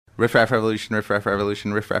Riff Raff Revolution, Riff Raff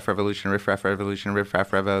Revolution, Riff Raff Revolution, Riff Raff Revolution, Riff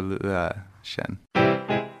Raff Revolution.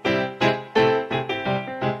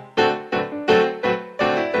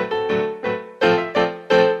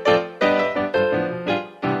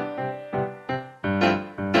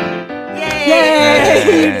 Yay!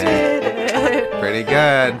 You did it. Pretty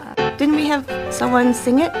good. Didn't we have someone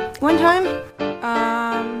sing it one time?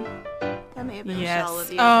 That may have been Yes. Michelle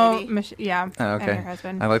of you, Oh, maybe. yeah. Oh, And okay. your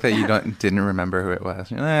husband. I like that you didn't remember who it was.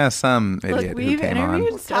 Some idiot who We've came on.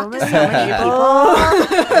 interviewed so Talked to many so many people.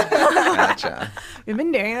 Gotcha. We've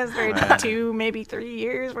been doing this for Right. 2, maybe 3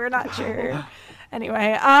 years. We're not sure.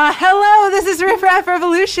 Anyway, hello, this is Riff Raff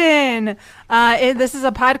Revolution. This is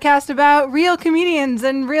a podcast about real comedians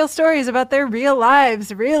and real stories about their real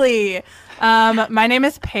lives, really. My name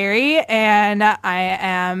is Perry, and I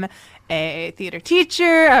am a theater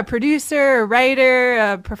teacher, a producer, a writer,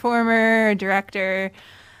 a performer, a director,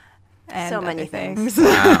 and So many other things.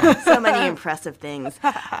 Wow. So many impressive things.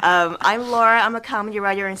 I'm Laura. I'm a comedy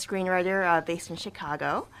writer and screenwriter based in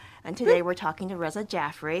Chicago. And today we're talking to Raza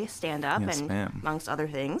Jafri, stand-up, Yes, and ma'am. amongst other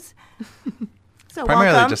things. So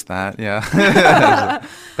Primarily welcome. just that, yeah.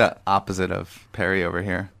 The opposite of Perry over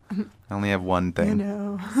here. I only have one thing.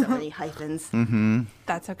 know. So many hyphens. Mm-hmm.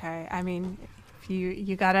 That's okay. I mean, if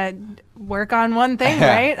you gotta work on one thing,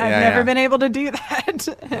 Yeah, right? I've yeah, never yeah. been able to do that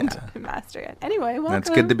and master it. Anyway, welcome. That's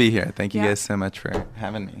good to be here. Thank you Yeah. guys so much for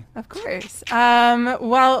having me. Of course.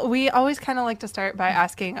 Well, we always kind of like to start by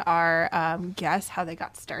asking our guests how they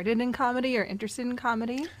got started in comedy or interested in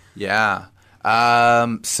comedy. Yeah.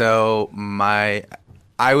 So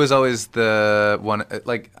I was always the one,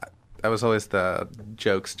 I was always the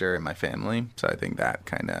jokester in my family. So I think that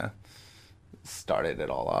kind of started it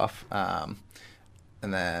all off.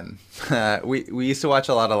 And then we used to watch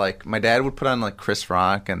a lot of my dad would put on Chris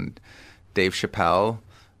Rock and Dave Chappelle,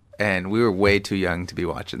 and we were way too young to be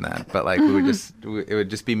watching that. But it would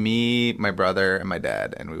just be me, my brother, and my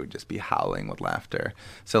dad, and we would just be howling with laughter.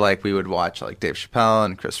 So we would watch Dave Chappelle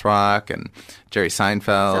and Chris Rock and Jerry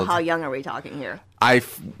Seinfeld. So how young are we talking here? I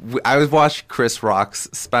was watching Chris Rock's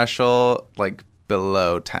special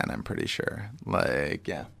below 10, I'm pretty sure.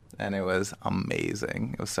 Yeah, and it was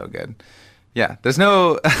amazing. It was so good. Yeah, there's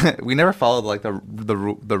no. We never followed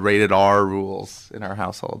the rated R rules in our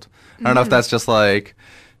household. I don't know if that's just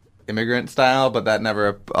immigrant style, but that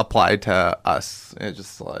never applied to us. It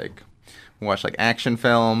just we watched action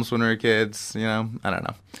films when we were kids. I don't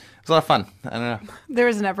know. It was a lot of fun. I don't know. There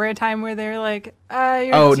was never a time where they're like,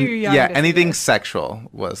 you're too young. yeah, to do anything this. sexual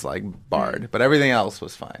was barred, but everything else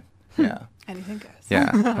was fine. Yeah. Anything goes. Yeah,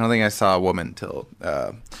 I don't think I saw a woman till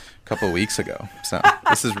a couple of weeks ago. So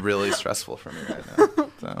this is really stressful for me right now.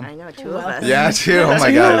 So. I know, two of us. Yeah, two. Oh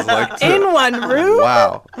my God, it's In one room?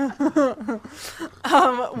 Wow.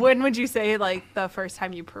 When would you say the first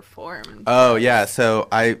time you performed? Oh yeah, so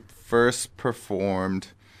I first performed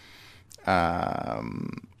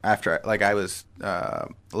after I was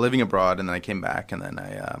living abroad, and then I came back, and then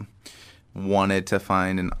I wanted to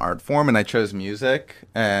find an art form, and I chose music,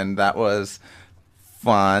 and that was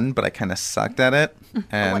fun, but I kind of sucked at it.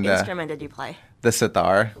 And What instrument did you play? the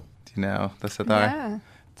sitar. Do you know the sitar? Yeah.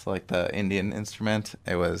 It's the Indian instrument.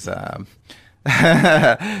 It was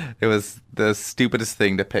it was the stupidest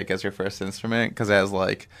thing to pick as your first instrument because it has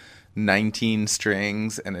 19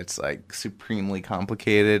 strings, and it's supremely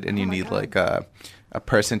complicated, and you need a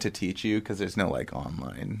person to teach you because there's no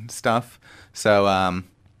online stuff. So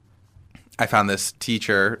I found this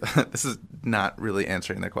teacher. This is not really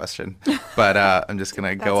answering the question, but I'm just going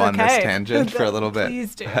to go on this tangent for a little bit.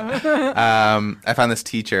 Please do. I found this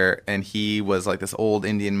teacher, and he was this old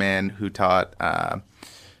Indian man who taught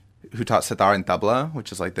sitar and tabla,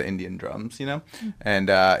 which is the Indian drums, And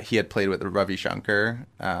he had played with Ravi Shankar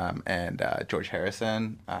and George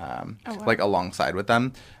Harrison, alongside with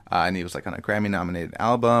them. And he was on a Grammy-nominated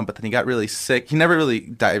album, but then he got really sick. He never really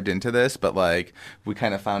dived into this, but we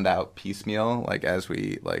kind of found out piecemeal, as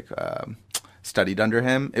we studied under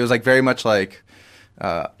him. It was very much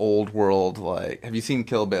old world. Have you seen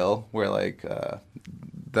Kill Bill, where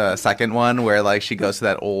the second one where she goes to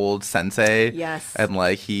that old sensei, Yes, and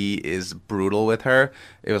he is brutal with her?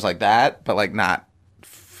 It was that, but not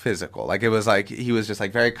physical. It was he was just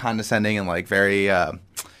very condescending and very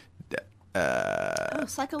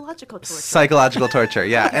psychological torture. Psychological torture,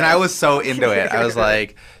 yeah. And I was so into it. I was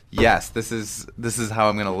yes, this is how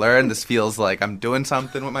I'm gonna learn. This feels like I'm doing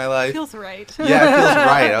something with my life. Feels right. Yeah, it feels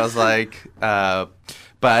right. I was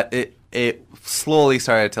but it slowly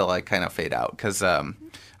started to kind of fade out because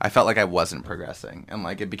I felt I wasn't progressing, and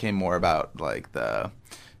it became more about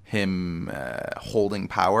him holding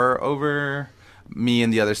power over me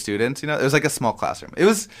and the other students. You know, it was like a small classroom. It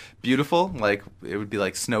was beautiful. Like it would be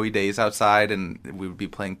like snowy days outside, and we would be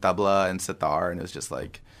playing tabla and sitar, and it was just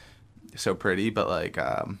like so pretty. But like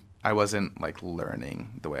I wasn't like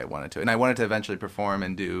learning the way I wanted to, and I wanted to eventually perform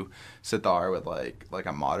and do sitar with like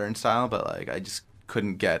a modern style, but like I just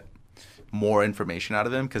couldn't get more information out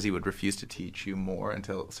of him because he would refuse to teach you more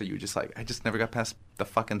so you just like I just never got past the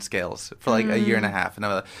fucking scales for like a year and a half,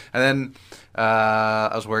 and then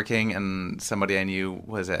I was working and somebody I knew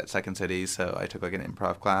was at Second City, so I took like an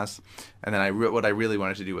improv class, and then what I really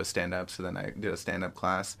wanted to do was stand up, so then I did a stand up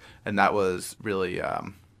class, and that was really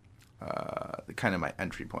kind of my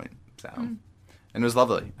entry point. So. And it was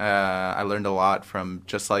lovely. I learned a lot from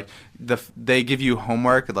just like they give you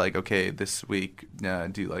homework like, okay, this week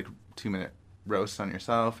do like 2-minute roasts on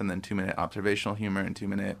yourself, and then 2-minute observational humor and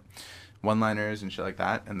 2-minute one-liners and shit like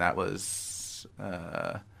that. And that was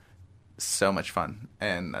so much fun.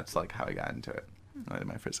 And that's like how I got into it. I did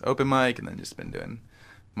my first open mic, and then just been doing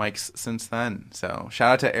mics since then. So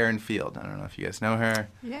shout out to Erin Field. I don't know if you guys know her.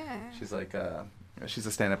 Yeah. She's like she's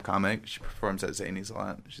a stand-up comic. She performs at Zanies a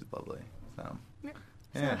lot. She's lovely. So. Yeah.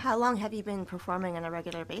 Yeah. So how long have you been performing on a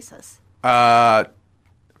regular basis? On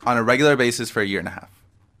a regular basis for a year and a half.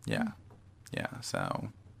 Yeah. Yeah. So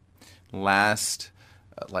last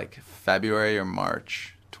like February or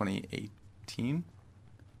March 2018.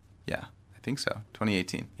 Yeah, I think so.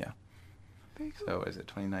 2018. Yeah. Very cool. So is it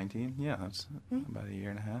 2019? Yeah, that's about a year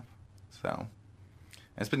and a half. So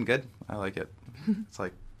it's been good. I like it. It's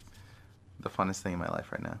like the funnest thing in my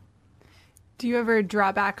life right now. Do you ever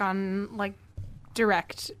draw back on like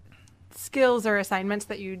direct skills or assignments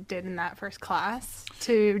that you did in that first class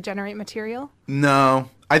to generate material? No,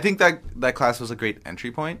 I think that class was a great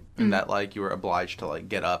entry point, in that like you were obliged to like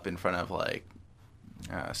get up in front of like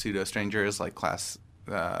pseudo strangers, like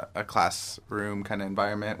a classroom kind of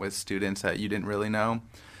environment with students that you didn't really know.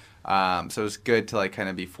 So it was good to like kind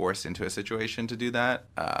of be forced into a situation to do that.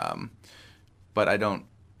 But I don't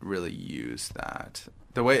really use that.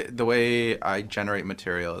 The way I generate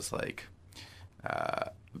material is like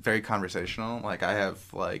very conversational. Like I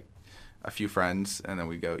have like a few friends, and then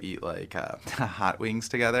we go eat like hot wings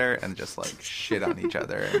together and just like shit on each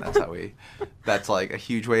other, and that's like a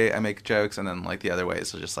huge way I make jokes. And then like the other way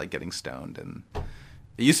is just like getting stoned, and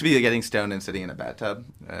it used to be getting stoned and sitting in a bathtub,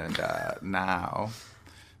 and now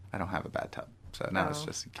I don't have a bathtub, so now it's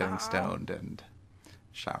just getting stoned and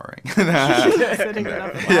showering. Sitting in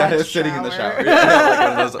a flat sitting in the shower. shower. Yeah, like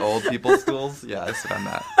one of those old people stools. Yeah, I sit on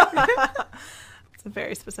that. It's a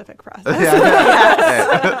very specific process. I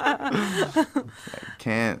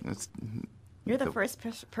can't. You're the first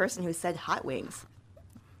person who said hot wings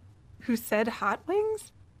Who said hot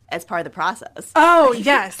wings? as part of the process. Oh,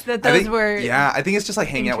 yes. That I those think, were. yeah, I think it's just like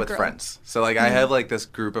hanging out with integral. friends. So like I have like this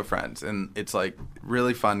group of friends, and it's like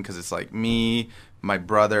really fun because it's like me, my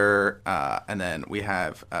brother, and then we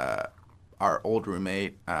have our old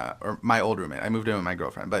roommate, or my old roommate. I moved in with my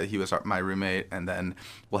girlfriend, but he was my roommate, and then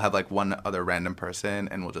we'll have like one other random person,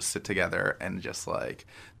 and we'll just sit together, and just like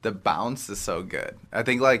the bounce is so good. I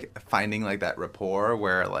think like finding like that rapport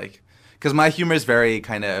where like, because my humor is very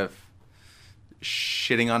kind of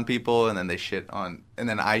shitting on people, and then they shit on, and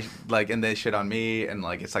then I like, and they shit on me, and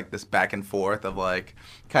like it's like this back and forth of like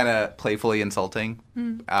kind of playfully insulting.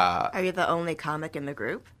 Are you the only comic in the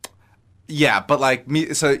group? Yeah, but like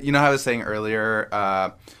me, so you know how I was saying earlier,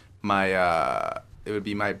 it would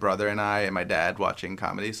be my brother and I and my dad watching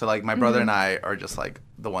comedy. So like my brother and I are just like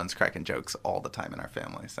the ones cracking jokes all the time in our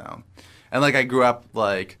family. So, and like I grew up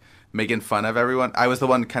like making fun of everyone. I was the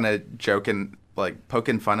one kind of joking, like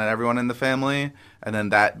poking fun at everyone in the family, and then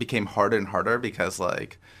that became harder and harder because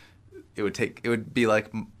like it would be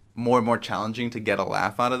like more and more challenging to get a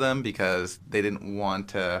laugh out of them because they didn't want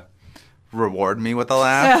to reward me with a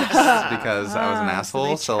laugh because I was an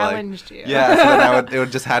asshole. So So they challenged like, you. yeah, so then it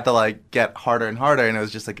would just have to like get harder and harder, and it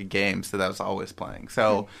was just like a game. So that was always playing.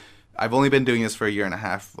 So I've only been doing this for a year and a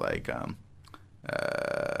half, like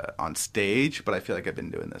on stage, but I feel like I've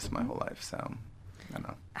been doing this my whole life. So I don't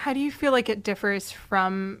know. How do you feel like it differs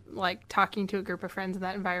from like talking to a group of friends in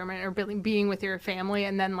that environment, or being with your family,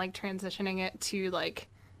 and then like transitioning it to like,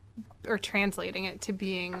 or translating it to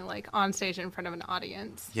being like on stage in front of an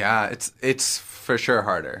audience? Yeah, it's for sure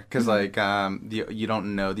harder because like you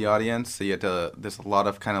don't know the audience, so you have to. There's a lot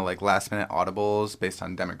of kind of like last minute audibles based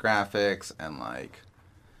on demographics and like,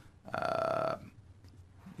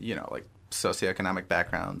 like socioeconomic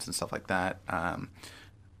backgrounds and stuff like that. And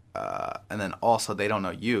then also they don't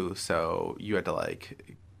know you, so you have to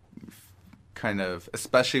like kind of,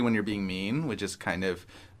 especially when you're being mean, which is kind of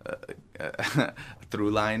a through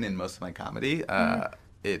line in most of my comedy.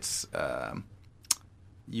 It's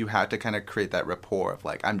you have to kind of create that rapport of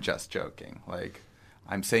like, I'm just joking. Like,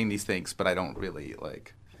 I'm saying these things, but I don't really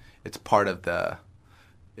like. It's part of the.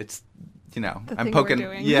 It's, you know, The I'm thing we're poking.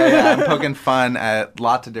 doing. Yeah, I'm poking fun at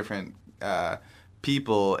lots of different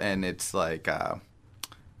people, and it's like,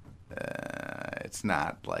 it's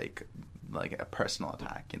not like a personal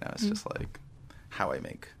attack. You know, it's just like how I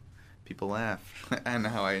make people laugh and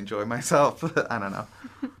how I enjoy myself. I don't know.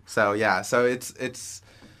 So yeah, so it's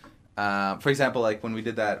for example, like when we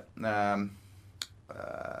did that the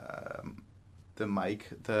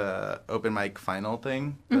open mic final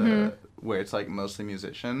thing, where it's like mostly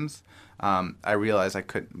musicians. I realized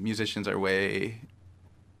musicians are way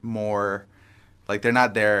more like they're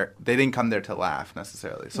not there. They didn't come there to laugh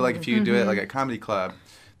necessarily. So like if you do it like a comedy club,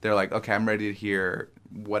 they're like, okay, I'm ready to hear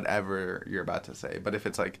whatever you're about to say. But if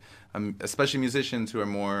it's like, especially musicians who are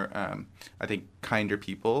more, I think, kinder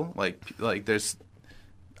people, like there's,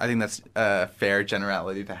 I think that's a fair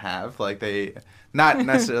generality to have. Like they, not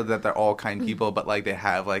necessarily that they're all kind people, but like they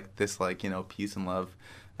have like this like, you know, peace and love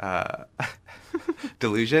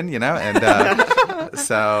delusion, you know? And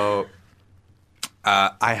so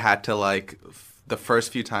I had to like, the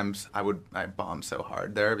first few times I bombed so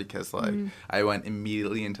hard there because like I went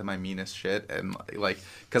immediately into my meanest shit and like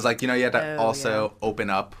because like, you know, you had to also open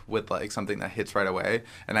up with like something that hits right away.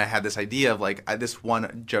 And I had this idea of like this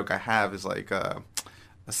one joke I have is like a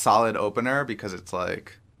solid opener because it's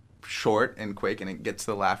like short and quick and it gets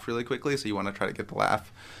the laugh really quickly. So you want to try to get the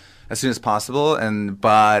laugh as soon as possible.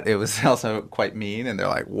 But it was also quite mean and they're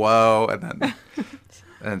like, whoa. And then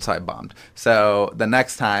and so I bombed. So the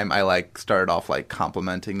next time I like started off like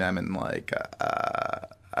complimenting them and like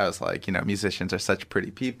I was like, you know, musicians are such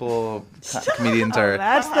pretty people. Comedians are.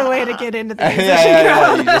 That's the way to get into the musician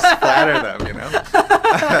yeah. You just flatter them, you know,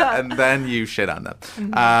 and then you shit on them.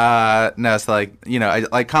 No, it's like, you know, I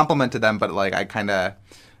like complimented them, but like I kind of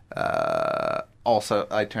also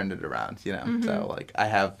I turned it around, you know. So like I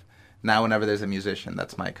have. Now, whenever there's a musician,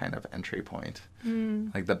 that's my kind of entry point.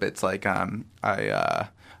 Like the bits, like I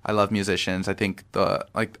love musicians. I think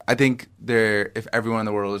if everyone in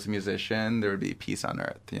the world was a musician, there would be peace on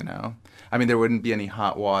earth. You know, I mean, there wouldn't be any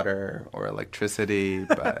hot water or electricity,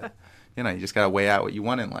 but you know, you just gotta weigh out what you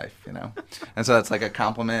want in life. You know, and so that's like a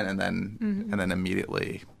compliment, and then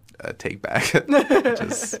immediately take back, which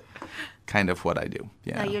is kind of what I do.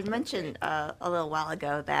 Yeah. Now, you had mentioned a little while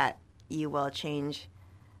ago that you will change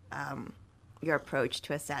your approach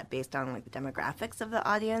to a set based on like the demographics of the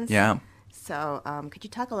audience. Yeah. So could you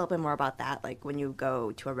talk a little bit more about that, like when you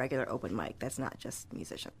go to a regular open mic that's not just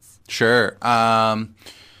musicians? Sure.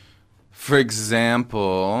 For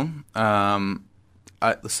example,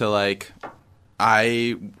 so like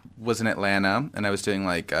I was in Atlanta and I was doing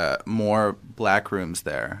like more black rooms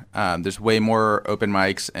there. There's way more open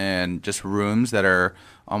mics and just rooms that are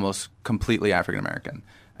almost completely African American.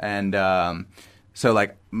 And so,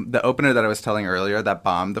 like, the opener that I was telling earlier that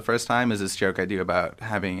bombed the first time is this joke I do about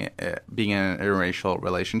being in an interracial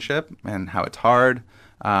relationship and how it's hard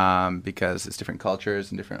because it's different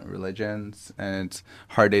cultures and different religions. And it's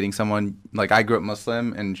hard dating someone. Like, I grew up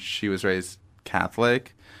Muslim and she was raised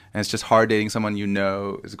Catholic. And it's just hard dating someone you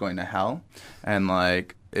know is going to hell. And,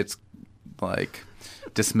 like, it's, like,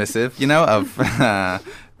 dismissive, you know,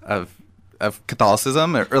 of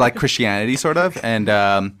Catholicism or like, Christianity, sort of.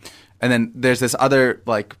 And then there's this other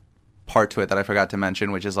like part to it that I forgot to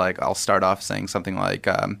mention, which is like I'll start off saying something like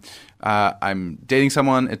I'm dating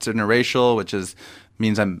someone, it's interracial, which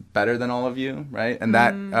means I'm better than all of you, right? And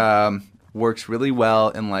that works really well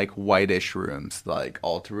in like whitish rooms, like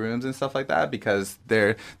altar rooms and stuff like that, because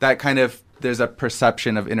there's a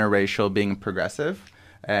perception of interracial being progressive.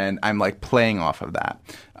 And I'm like playing off of that.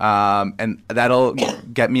 And that'll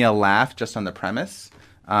get me a laugh just on the premise.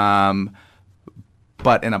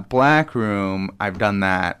 But in a black room, I've done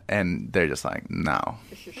that, and they're just like, no.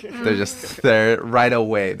 They're right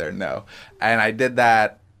away, they're no. And I did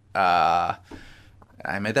that, I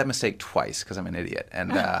made that mistake twice because I'm an idiot. And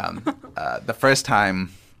the first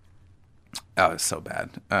time, oh, it's so bad.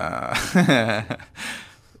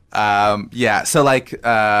 Yeah, so like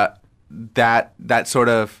that sort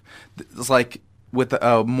of, it's like with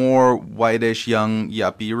a more whitish, young,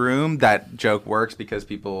 yuppie room, that joke works because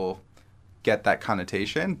people get that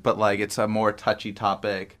connotation, but like it's a more touchy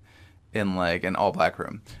topic in like an all black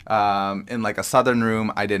room. In like a southern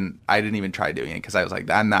room, I didn't even try doing it because I was like,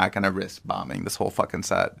 I'm not gonna risk bombing this whole fucking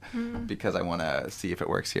set because I want to see if it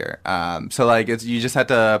works here. So like you just had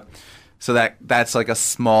to. So that's like a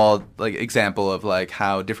small like example of like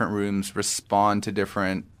how different rooms respond to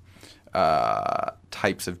different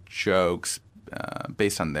types of jokes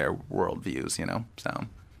based on their worldviews, you know. So.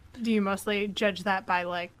 Do you mostly judge that by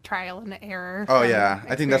like trial and error? Oh yeah,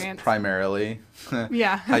 experience? I think that's primarily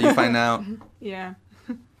yeah how you find out yeah.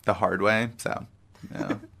 the hard way. So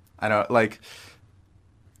yeah. I don't like.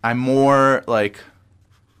 I'm more like.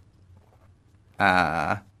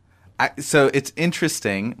 So it's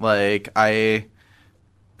interesting. Like I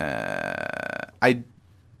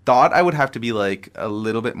thought I would have to be like a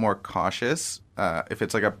little bit more cautious if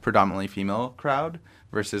it's like a predominantly female crowd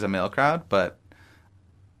versus a male crowd, but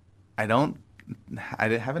I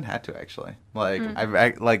haven't had to actually. Like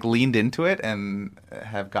I've like leaned into it and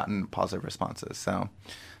have gotten positive responses. So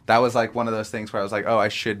that was like one of those things where I was like, oh, I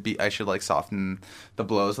should like soften the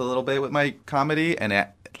blows a little bit with my comedy, and it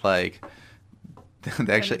like.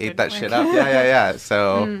 They actually ate that shit up. Yeah.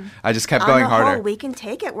 So I just kept going harder. Whole, we can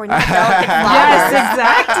take it. We're not delicate flowers. Yes,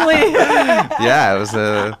 exactly. Yeah, it was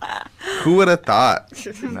a. Who would have thought?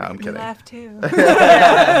 No, I'm kidding. Laugh too. That's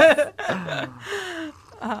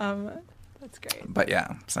great. But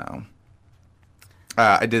yeah, so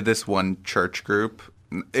I did this one church group.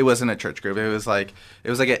 It wasn't a church group. It was like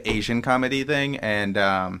an Asian comedy thing, and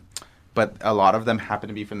but a lot of them happened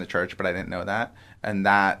to be from the church, but I didn't know that, and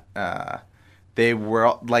that. They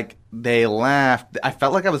were like, they laughed. I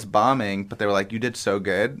felt like I was bombing, but they were like, you did so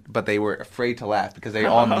good. But they were afraid to laugh because they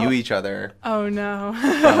all knew each other. Oh, no.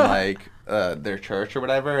 From like their church or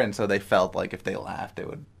whatever. And so they felt like if they laughed, it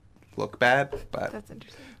would look bad. But that's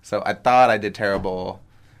interesting. So I thought I did terrible.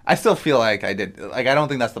 I still feel like I did. Like, I don't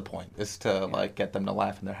think that's the point, is to like get them to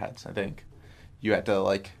laugh in their heads. I think you have to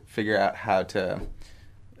like figure out how to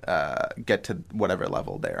get to whatever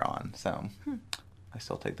level they're on. So I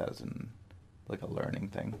still take that as like a learning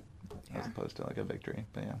thing as opposed to like a victory.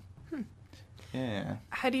 But yeah.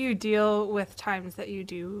 How do you deal with times that you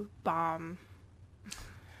do bomb?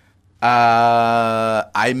 I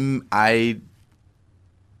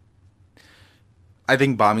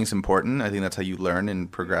think bombing's important. I think that's how you learn and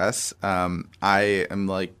progress. I am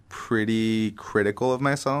like pretty critical of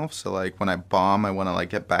myself. So like when I bomb, I want to like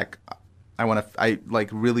get back. I like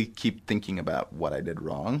really keep thinking about what I did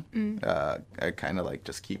wrong. I kind of like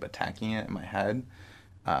just keep attacking it in my head.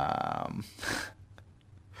 I'm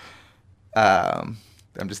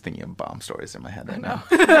just thinking of bomb stories in my head right now.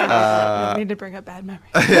 I need to bring up bad memories.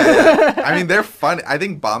 Yeah. I mean, they're fun. I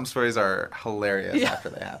think bomb stories are hilarious after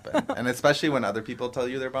they happen. And especially when other people tell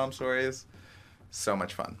you their bomb stories. So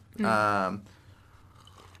much fun.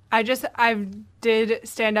 I did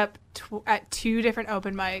stand up at 2 different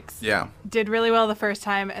open mics. Yeah. Did really well the first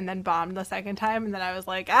time and then bombed the second time. And then I was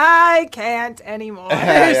like, I can't anymore. So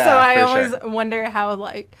I always wonder how,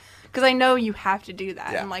 like, because I know you have to do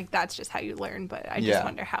that. And, like, that's just how you learn. But I just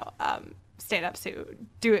wonder how stand-ups who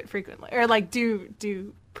do it frequently or, like,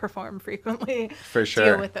 do perform frequently for sure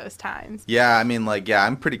deal with those times. Yeah. I mean, like,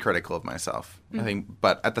 I'm pretty critical of myself, I think.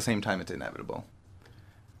 But at the same time, it's inevitable.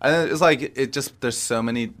 It's like, there's so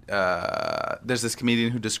many, there's this comedian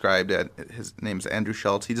who described it, his name's Andrew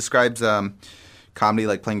Schultz. He describes comedy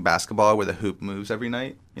like playing basketball where the hoop moves every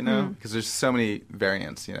night, you know? Because there's so many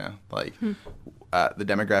variants, you know? Like the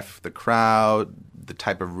demographic of the crowd, the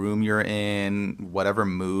type of room you're in, whatever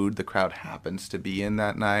mood the crowd happens to be in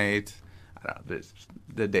that night. I don't know,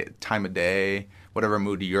 the time of day, whatever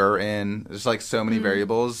mood you're in. There's like so many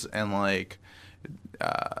variables, and like...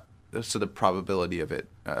 so the probability of it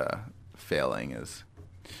failing is,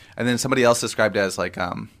 and then somebody else described it as like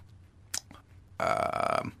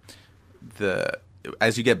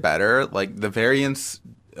as you get better, like the variance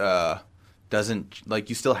doesn't, like,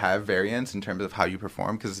 you still have variance in terms of how you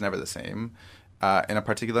perform because it's never the same in a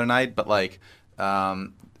particular night, but like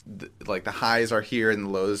like the highs are here and the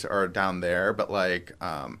lows are down there, but like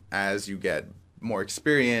as you get more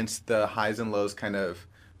experience, the highs and lows kind of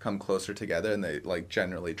come closer together and they like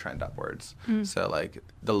generally trend upwards. So like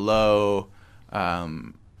the low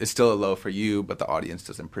is still a low for you, but the audience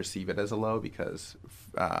doesn't perceive it as a low because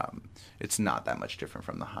it's not that much different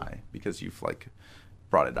from the high because you've like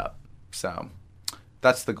brought it up. So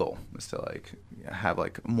that's the goal, is to like have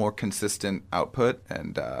like more consistent output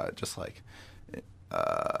and just like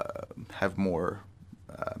have more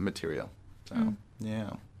material. So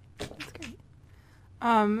yeah. That's great.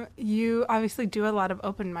 You obviously do a lot of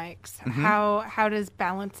open mics. How does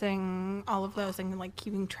balancing all of those and like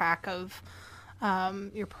keeping track of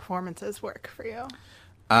your performances work for you?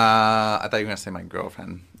 I thought you were gonna say my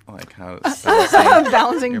girlfriend. Like how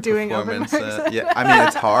balancing doing open mics. Yeah, I mean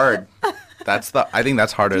it's hard. I think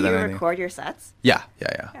that's harder than anything. Do you record your sets? Yeah.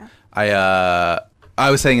 I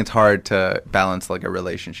was saying it's hard to balance like a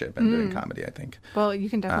relationship and doing comedy, I think. Well, you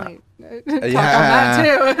can definitely talk on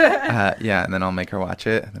that too. Yeah, and then I'll make her watch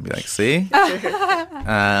it and be like, see?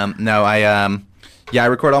 Yeah, I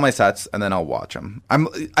record all my sets and then I'll watch them.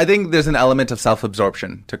 I think there's an element of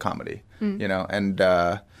self-absorption to comedy, you know, and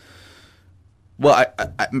well, I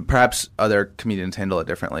perhaps other comedians handle it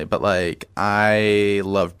differently, but like I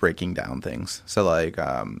love breaking down things. So like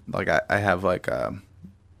I have like an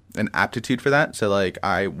aptitude for that. So like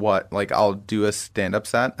I'll do a stand-up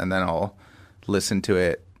set and then I'll listen to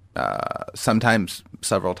it sometimes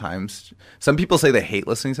several times. Some people say they hate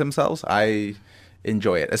listening to themselves. I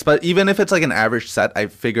enjoy it. But even if it's like an average set, I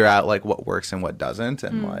figure out like what works and what doesn't,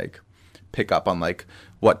 and like pick up on like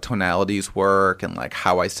what tonalities work and like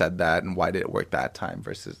how I said that and why did it work that time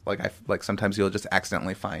versus like sometimes you'll just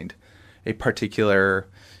accidentally find a particular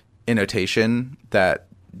intonation that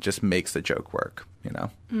just makes the joke work, you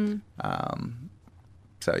know.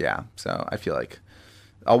 So yeah, so I feel like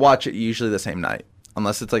I'll watch it usually the same night.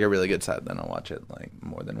 Unless it's like a really good set, then I'll watch it like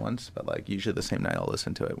more than once. But like usually the same night I'll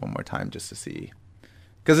listen to it one more time just to see.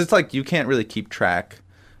 Because it's like you can't really keep track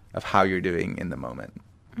of how you're doing in the moment,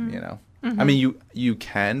 you know? I mean, you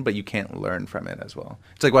can, but you can't learn from it as well.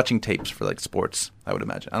 It's like watching tapes for like sports, I would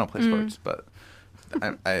imagine. I don't play sports, but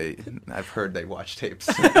I've heard they watch tapes.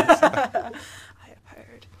 So. I have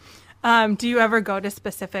heard. Do you ever go to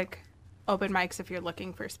specific open mics if you're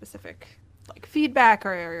looking for specific like feedback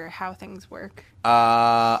or how things work?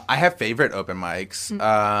 I have favorite open mics.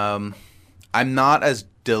 I'm not as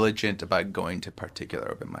diligent about going to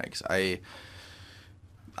particular open mics. I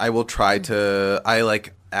will try to. I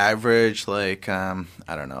like average like I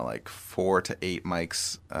don't know, like 4 to 8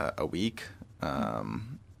 mics a week,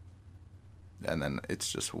 and then it's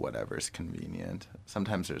just whatever's convenient.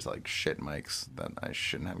 Sometimes there's like shit mics that I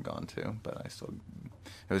shouldn't have gone to, but it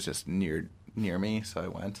was just near me, so I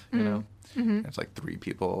went. You know, it's like 3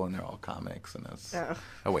 people and they're all comics, and it's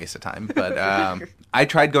a waste of time. But I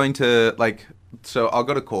tried going to so I'll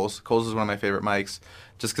go to Cole's. Cole's is one of my favorite mics,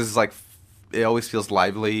 just because it's like it always feels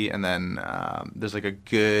lively, and then there's like a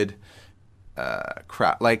good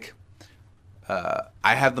crowd. Like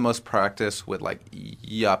I have the most practice with like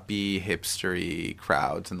yuppie, hipstery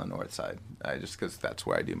crowds in the North Side, just because that's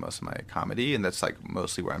where I do most of my comedy, and that's like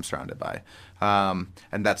mostly where I'm surrounded by.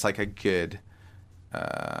 And that's like a good.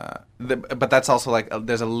 But that's also like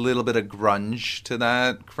there's a little bit of grunge to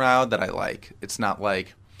that crowd that I like. It's not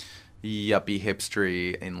like yuppie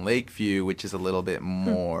hipstery in Lakeview, which is a little bit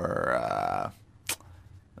more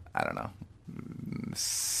I don't know,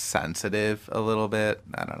 sensitive a little bit.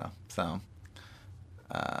 I don't know. So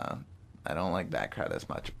I don't like that crowd as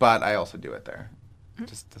much, but I also do it there. It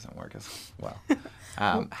just doesn't work as well.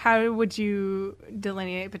 How would you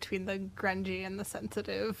delineate between the grungy and the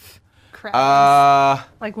sensitive crowds?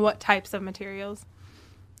 Like what types of materials?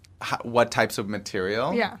 What types of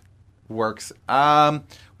material? Yeah. Works.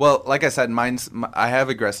 Well, like I said, I have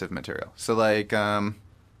aggressive material. So like I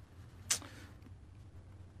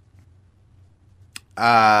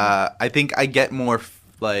think I get more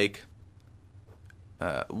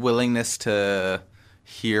willingness to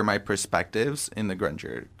hear my perspectives in the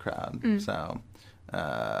grungier crowd. So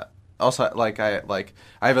also like I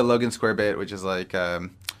have a Logan Square bit, which is like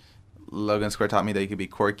Logan Square taught me that you could be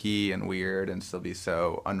quirky and weird and still be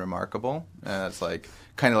so unremarkable. And it's like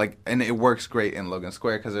kind of like, and it works great in Logan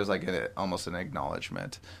Square because there's like almost an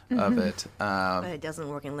acknowledgement of it. But it doesn't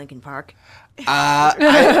work in Lincoln Park.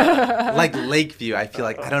 Like Lakeview, I feel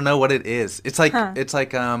like I don't know what it is. It's like it's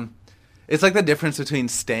like the difference between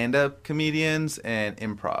stand-up comedians and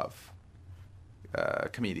improv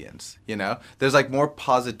comedians. You know, there's like more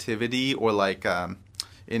positivity or like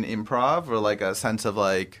in improv or like a sense of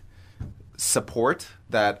like support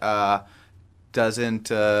that doesn't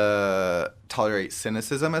tolerate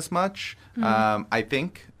cynicism as much. I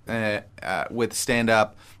think with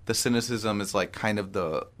stand-up, the cynicism is like kind of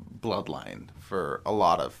the bloodline for a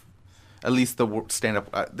lot of, at least the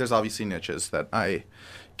stand-up. There's obviously niches that I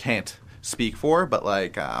can't speak for, but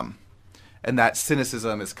like, and that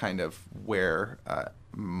cynicism is kind of where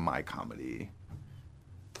my comedy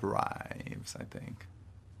thrives, I think.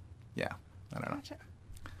 Yeah, I don't know. Gotcha.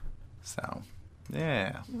 So,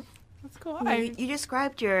 yeah. That's cool. You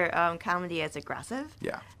described your comedy as aggressive.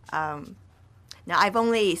 Yeah. Now, I've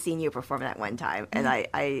only seen you perform that one time, and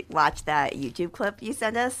I watched that YouTube clip you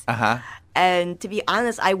sent us. And to be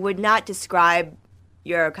honest, I would not describe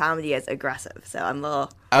your comedy as aggressive, so I'm a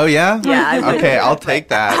little... Oh, yeah? Yeah. Okay, I'll take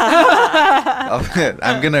that.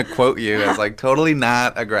 I'm going to quote you as, like, totally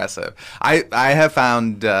not aggressive. I have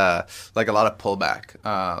found, like, a lot of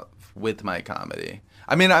pullback with my comedy.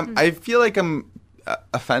 I mean, I feel like I'm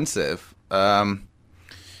offensive.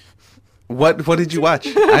 What did you watch?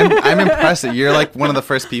 I'm impressed. You're, like, one of the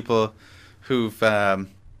first people who've...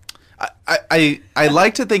 I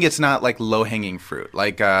like to think it's not like low hanging fruit,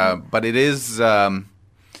 like, but it is. I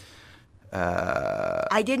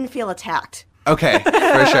didn't feel attacked. Okay,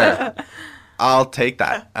 for sure. I'll take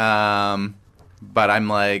that. But I'm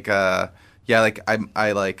like, like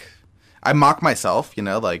I mock myself, you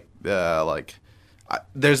know,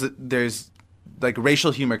 there's like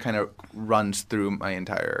racial humor kind of runs through my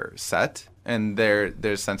entire set, and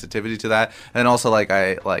there's sensitivity to that, and also like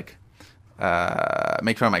I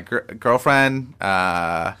make fun of my girlfriend,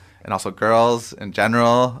 and also girls in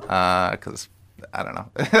general, because I don't know.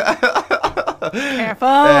 Careful.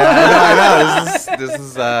 I know. This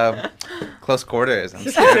is close quarters. I'm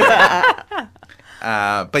scared.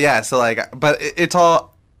 But yeah, so like, but it's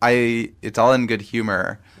all in good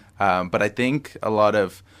humor. But I think a lot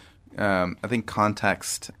of, I think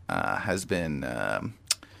context has been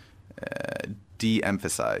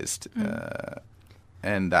de-emphasized,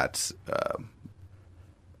 and that's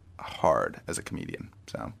hard as a comedian.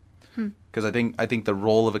 So. Because I think the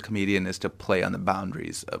role of a comedian is to play on the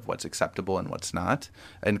boundaries of what's acceptable and what's not,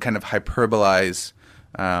 and kind of hyperbolize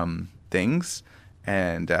things,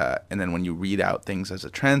 and then when you read out things as a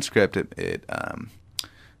transcript, it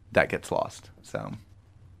that gets lost. So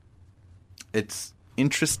it's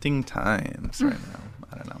interesting times right now.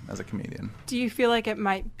 I don't know, as a comedian. Do you feel like it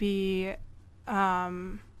might be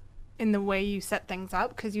in the way you set things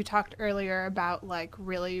up? Because you talked earlier about like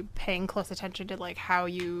really paying close attention to like how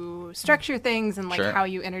you structure things and like Sure. how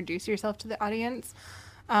you introduce yourself to the audience.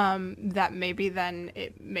 That maybe then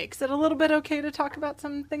it makes it a little bit okay to talk about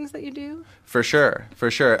some things that you do. For sure.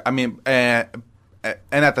 I mean, and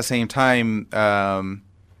at the same time,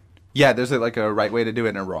 there's like a right way to do it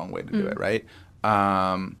and a wrong way to do it, right?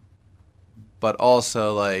 But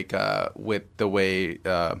also like with the way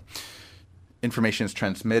information is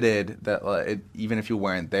transmitted, that even if you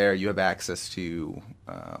weren't there, you have access to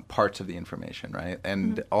parts of the information, right?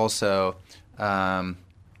 And also,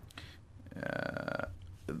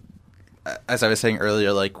 as I was saying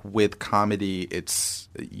earlier, like with comedy, it's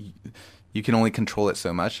you can only control it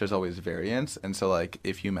so much. There's always variance, and so like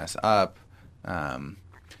if you mess up,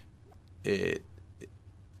 it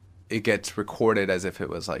gets recorded as if it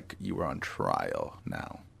was like you were on trial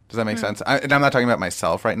now. Does that make sense? And I'm not talking about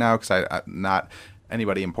myself right now because I'm not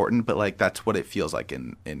anybody important, but like that's what it feels like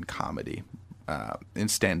in comedy, in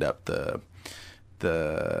stand up.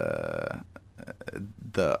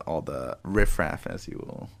 All the riffraff, as you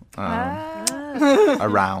will,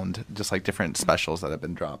 around just like different specials that have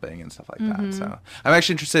been dropping and stuff like that. So I'm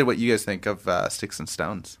actually interested in what you guys think of Sticks and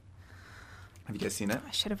Stones. Have you guys seen it?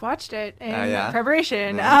 I should have watched it in Yeah?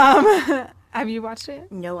 preparation. Yeah. Have you watched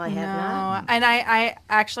it? No, I have not. And I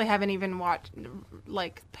actually haven't even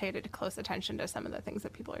paid close attention to some of the things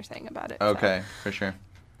that people are saying about it. Okay, for sure.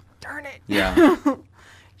 Darn it. Yeah.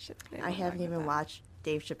 I haven't even watched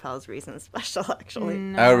Dave Chappelle's recent special,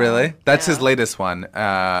 actually. Oh, really? That's his Yeah. latest one.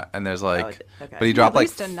 And there's like, okay. but he dropped like,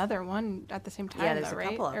 released another one at the same time, Yeah, there's though, a right?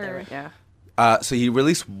 couple out there. Yeah. so he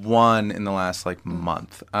released one in the last like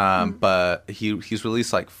month. But he's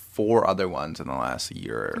released like 4 other ones in the last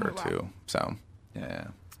year or wow. two. So yeah.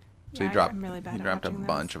 So Yeah, he dropped I'm really bad he at dropped a watching those.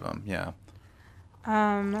 bunch of them. Yeah.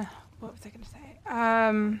 What was I going to say?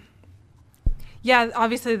 Yeah,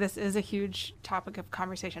 obviously this is a huge topic of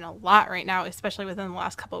conversation a lot right now, especially within the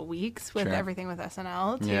last couple of weeks with Sure. everything with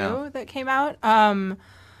SNL too Yeah. that came out. Where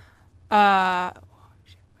was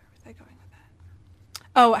I going with that?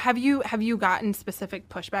 Oh, have you gotten specific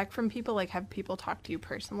pushback from people? Like, have people talked to you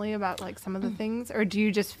personally about like some of the things, or do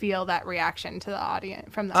you just feel that reaction to the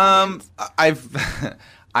audience from the audience?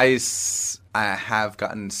 I have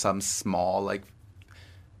gotten some small like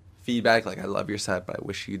feedback, like I love your set, but I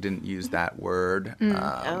wish you didn't use that word.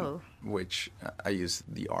 Which I use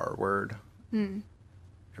the R word. It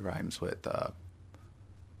rhymes with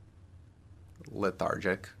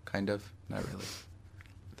lethargic, kind of. Not really.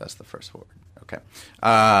 That's the first word. Okay.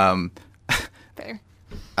 Fair.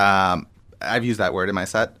 I've used that word in my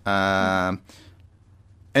set, and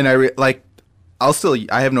I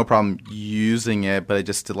have no problem using it, but it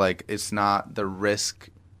just like it's not, the risk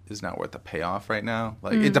is not worth the payoff right now.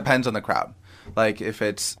 Like it depends on the crowd. Like if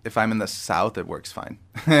I'm in the South, it works fine.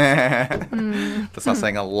 That's not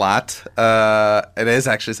saying a lot. It is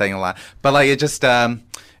actually saying a lot, but like it just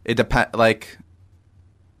it depends. Like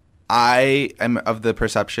I am of the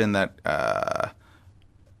perception that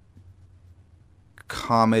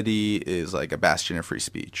comedy is like a bastion of free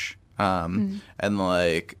speech. And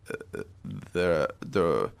like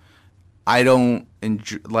I don't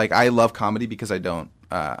enjoy, like I love comedy because I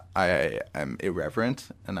am irreverent,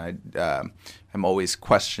 and I'm always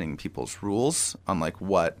questioning people's rules on like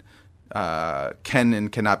what can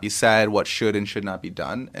and cannot be said, what should and should not be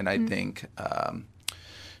done. And I think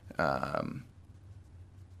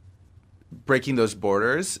breaking those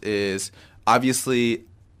borders is obviously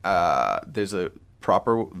there's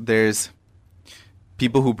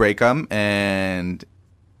people who break them and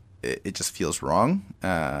it just feels wrong.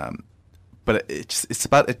 But it's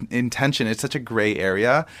about intention. It's such a gray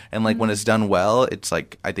area, and like when it's done well, it's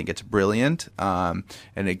like I think it's brilliant, and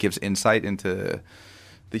it gives insight into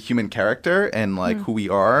the human character and like who we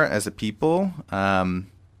are as a people. And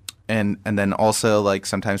then also like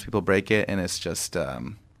sometimes people break it, and it's just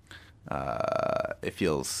it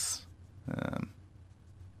feels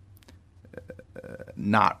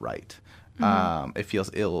not right. It feels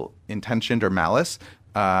ill-intentioned or malice,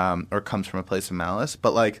 or comes from a place of malice.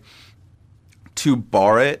 But like, to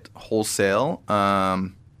bar it wholesale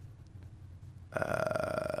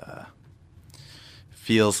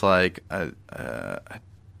feels like a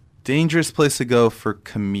dangerous place to go for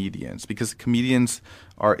comedians, because comedians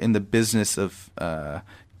are in the business of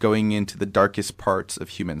going into the darkest parts of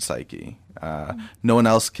human psyche. No one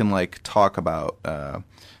else can like talk about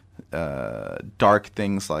dark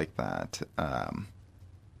things like that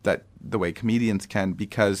that the way comedians can,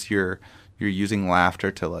 because you're using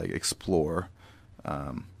laughter to like explore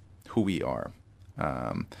who we are.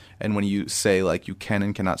 And when you say like you can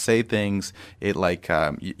and cannot say things, it like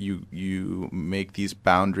you make these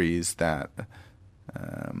boundaries that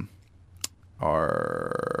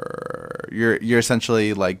are you're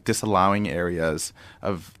essentially like disallowing areas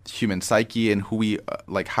of human psyche and who we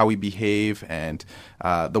like how we behave, and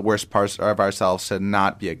the worst parts of ourselves to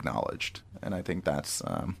not be acknowledged. And I think that's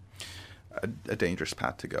a dangerous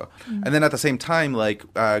path to go. And then at the same time, like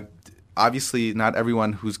obviously not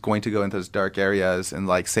everyone who's going to go into those dark areas and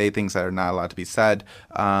like say things that are not allowed to be said,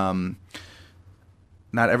 not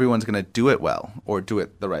everyone's going to do it well or do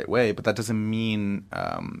it the right way, but that doesn't mean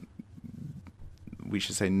we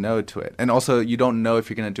should say no to it. And also, you don't know if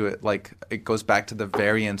you're going to do it. Like, it goes back to the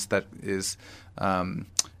variance that is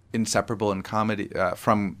inseparable in comedy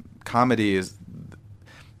from comedy is,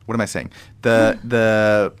 what am I saying?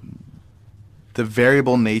 The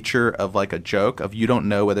variable nature of like a joke, of you don't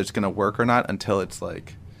know whether it's going to work or not until it's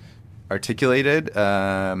like articulated,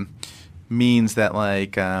 means that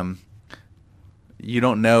like you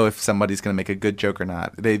don't know if somebody's going to make a good joke or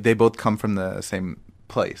not. They both come from the same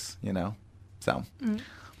place, you know? So,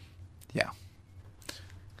 yeah.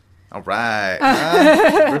 All right.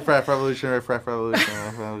 Riff-raff revolution, riff-raff revolution,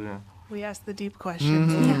 riff-raff revolution. We asked the deep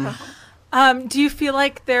questions. Do you feel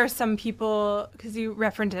like there are some people, because you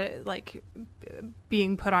referenced it, like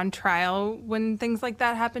being put on trial when things like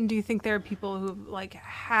that happen, do you think there are people who like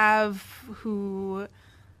have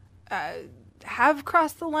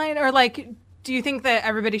crossed the line? Or like, do you think that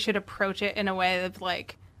everybody should approach it in a way that's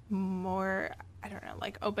like more, I don't know,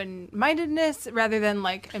 like open-mindedness rather than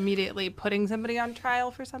like immediately putting somebody on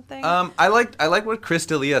trial for something? I like what Chris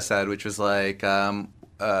D'Elia said, which was like,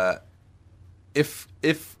 if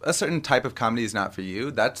a certain type of comedy is not for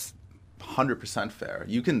you, that's 100% fair.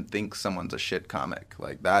 You can think someone's a shit comic.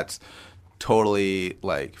 Like, that's totally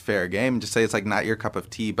like fair game. Just say it's like not your cup of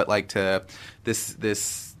tea, but like to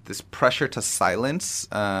this pressure to silence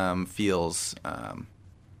feels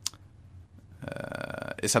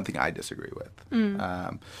is something I disagree with.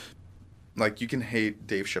 Like, you can hate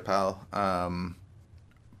Dave Chappelle,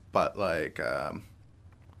 but like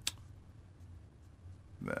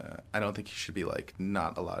I don't think he should be like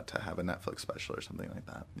not allowed to have a Netflix special or something like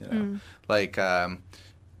that. You know, like I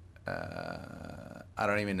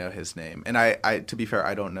don't even know his name, and I to be fair,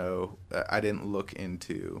 I don't know. I didn't look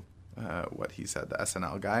into what he said. The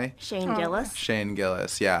SNL guy, Shane Gillis. Shane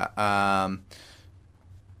Gillis, yeah.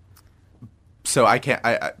 So I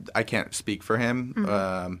can't speak for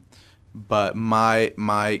him, but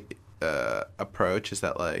my approach is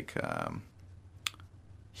that like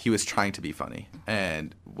he was trying to be funny,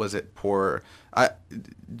 and was it poor?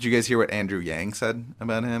 Did you guys hear what Andrew Yang said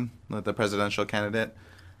about him, the presidential candidate?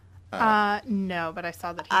 No, but I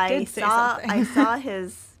saw that he did say something. I saw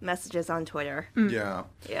his messages on Twitter. Yeah.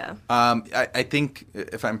 I think,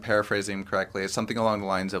 if I'm paraphrasing him correctly, it's something along the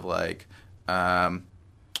lines of like,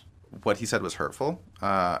 what he said was hurtful,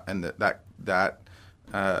 and that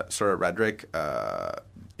sort of rhetoric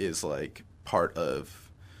is like part of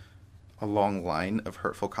a long line of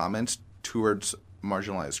hurtful comments towards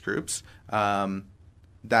marginalized groups.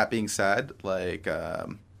 That being said, like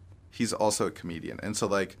he's also a comedian, and so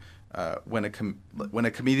like when a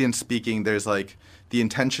comedian's speaking, there's like the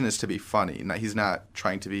intention is to be funny. He's not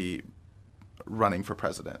trying to be running for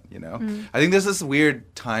president, you know? I think there's this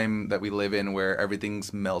weird time that we live in where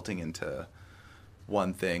everything's melting into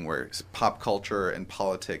one thing where pop culture and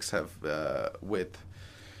politics have, with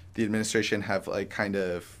the administration, have like kind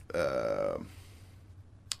of,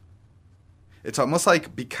 it's almost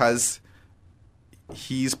like because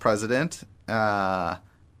he's president, and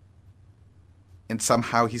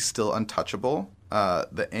somehow he's still untouchable,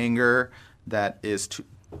 the anger that is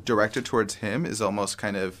directed towards him is almost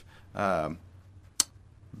kind of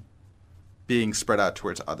being spread out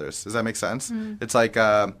towards others. Does that make sense? It's like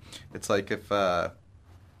if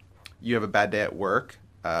you have a bad day at work,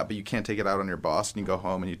 but you can't take it out on your boss, and you go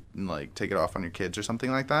home and you like take it off on your kids or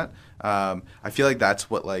something like that. I feel like that's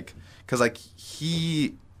what, like, because like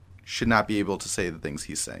he should not be able to say the things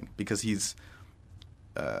he's saying because he's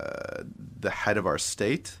the head of our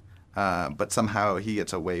state, but somehow he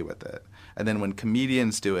gets away with it. And then when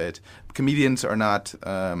comedians do it, comedians are not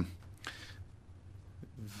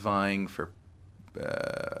vying for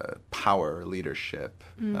power or leadership.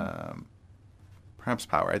 Perhaps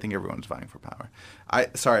power. I think everyone's vying for power.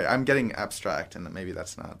 Sorry, I'm getting abstract, and maybe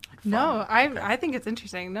that's not fun. No, I think it's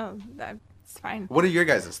interesting. No, it's fine. What are your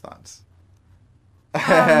guys' thoughts?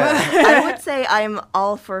 I would say I'm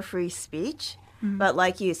all for free speech, but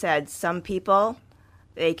like you said, some people,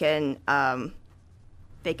 they can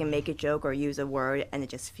make a joke or use a word, and it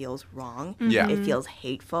just feels wrong. Yeah. It feels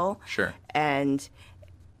hateful. Sure. And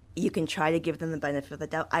you can try to give them the benefit of the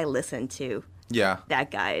doubt. I listened to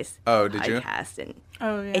that guy's podcast, and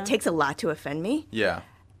it takes a lot to offend me. Yeah.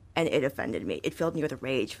 And it offended me. It filled me with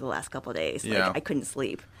rage for the last couple of days. Yeah. Like, I couldn't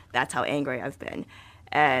sleep. That's how angry I've been.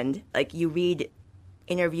 And like you read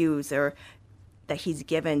interviews or that he's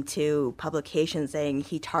given to publications saying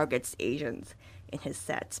he targets Asians in his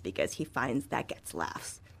sets because he finds that gets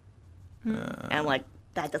laughs. And like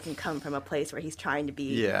that doesn't come from a place where he's trying to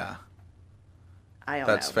be. Yeah. I don't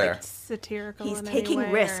That's know. fair. Like, Satirical. he's in taking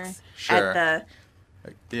any way, risks Sure. at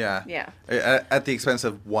Yeah. At the expense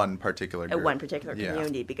of one particular group. one particular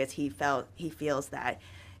community because he feels that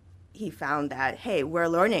he found that, hey, we're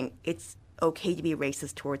learning it's okay to be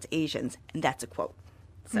racist towards Asians, and that's a quote.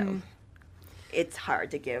 So it's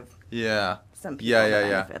hard to give some people the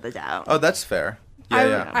benefit of the doubt. Oh, that's fair.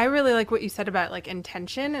 I really like what you said about like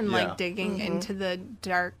intention and like digging into the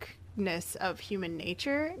darkness of human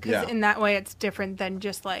nature, because in that way it's different than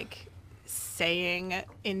just like saying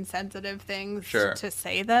insensitive things to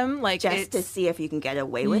say them, like just to see if you can get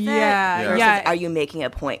away with it. Versus are you making a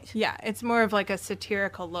point? Yeah, it's more of like a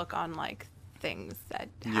satirical look on like things that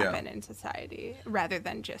happen in society rather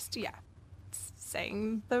than just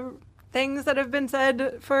saying the things that have been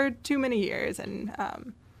said for too many years and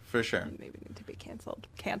for sure maybe need to be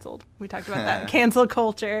canceled. We talked about that. Cancel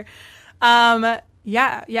culture. But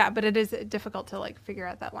it is difficult to like figure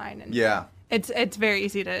out that line, and it's very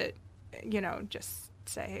easy to just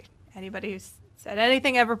say anybody who's said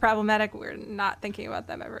anything ever problematic, we're not thinking about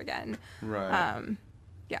them ever again. Right.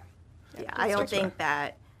 I don't think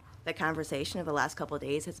that the conversation of the last couple of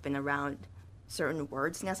days has been around certain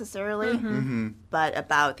words necessarily, but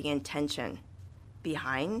about the intention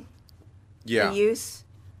behind the use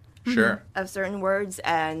of certain words.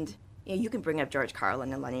 And you can bring up George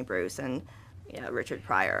Carlin and Lenny Bruce and Richard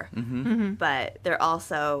Pryor, but they're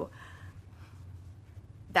also,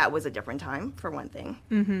 that was a different time for one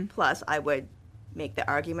thing. Plus, I would make the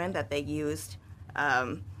argument that they used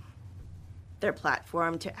their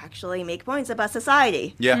platform to actually make points about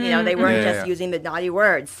society. They weren't just using the naughty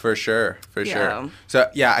words. For sure.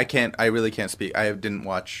 So I really can't speak. I didn't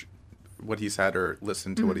watch what he said or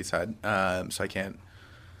listen to what he said, so I can't.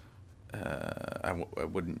 I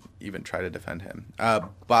wouldn't even try to defend him.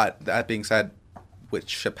 But that being said, with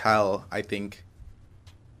Chappelle, I think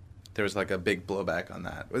there was like a big blowback on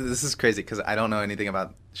that. This is crazy because I don't know anything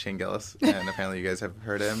about Shane Gillis, and apparently you guys have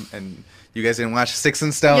heard him, and you guys didn't watch Sticks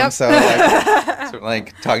and Stones, so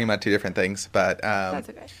like talking about two different things. But that's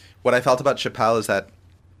okay. What I felt about Chappelle is that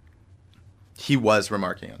he was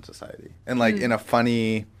remarking on society, and like in a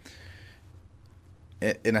funny,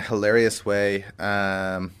 in a hilarious way.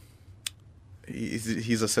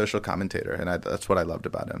 He's a social commentator, and that's what I loved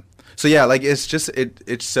about him. So like it's just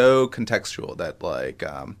it's so contextual that like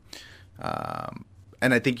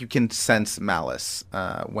and I think you can sense malice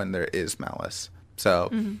when there is malice. So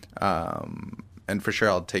and for sure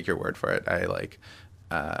I'll take your word for it. I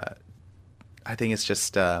think it's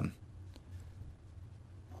just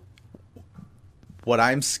what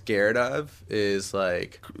I'm scared of is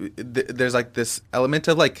like there's like this element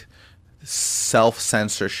of like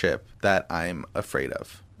self-censorship that I'm afraid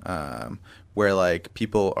of, where like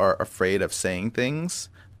people are afraid of saying things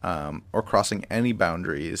or crossing any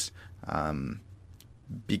boundaries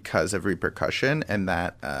because of repercussion, and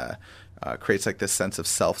that creates like this sense of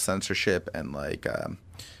self-censorship and like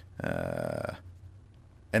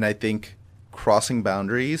and I think crossing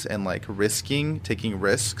boundaries and like taking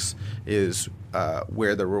risks is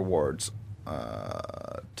where the rewards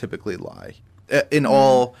typically lie in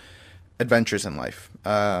all adventures in life.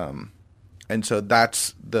 And so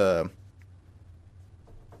that's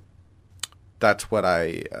what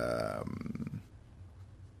I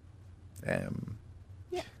am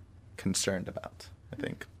concerned about, I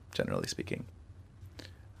think, generally speaking.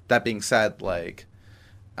 That being said, like,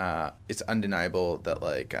 it's undeniable that,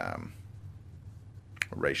 like,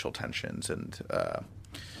 racial tensions and,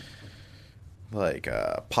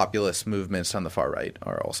 populist movements on the far right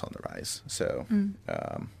are also on the rise. So,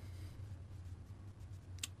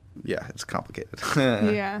 yeah, it's complicated.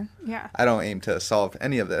 Yeah. I don't aim to solve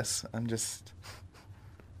any of this. I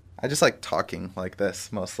just like talking like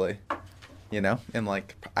this mostly, and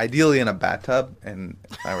like ideally in a bathtub, and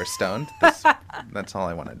if I were stoned, that's all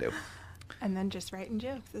I want to do. And then just writing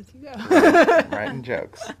jokes as you go. Writing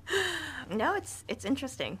jokes. No, it's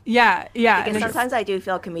interesting. Yeah. Because sometimes I do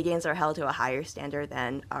feel comedians are held to a higher standard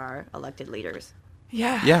than our elected leaders.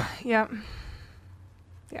 Yeah.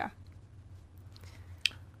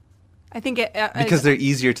 I think because they're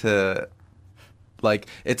easier to, like,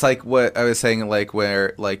 it's like what I was saying, like,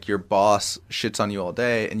 where, like, your boss shits on you all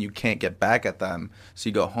day and you can't get back at them, so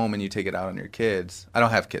you go home and you take it out on your kids. I don't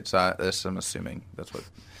have kids, so I'm assuming that's what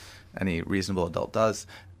any reasonable adult does.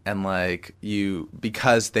 And, like,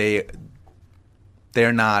 because they're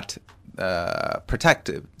not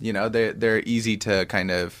protective, they're easy to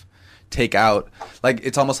kind of take out. Like,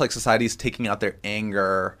 it's almost like society's taking out their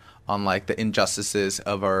anger on, like, the injustices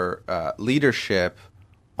of our leadership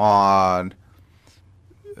on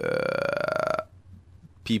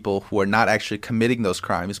people who are not actually committing those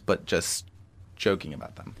crimes, but just joking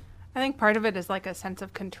about them. I think part of it is, like, a sense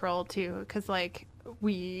of control, too, because, like,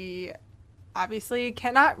 we obviously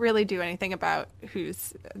cannot really do anything about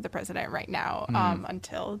who's the president right now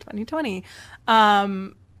until 2020.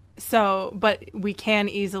 But we can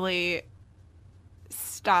easily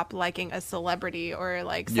stop liking a celebrity or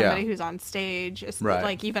like somebody who's on stage, right.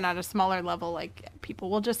 Like even at a smaller level, like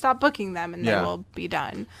people will just stop booking them and they will be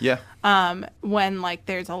done. Yeah. When like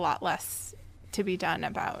there's a lot less to be done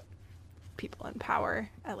about people in power,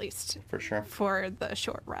 at least for sure for the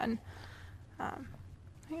short run.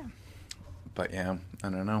 But yeah, I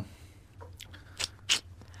don't know.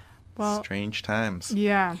 Well, strange times.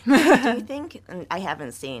 Yeah. Do you think? And I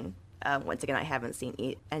haven't seen. Once again, I haven't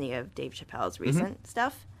seen any of Dave Chappelle's recent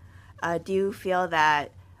stuff. Do you feel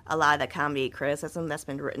that a lot of the comedy criticism that's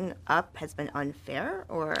been written up has been unfair,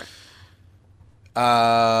 or?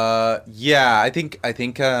 Yeah, I think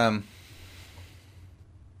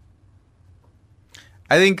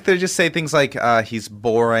they just say things like he's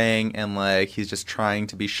boring and like he's just trying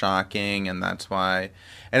to be shocking, and that's why.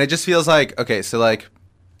 And it just feels like, okay, so like,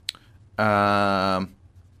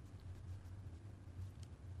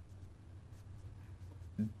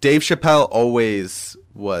 Dave Chappelle always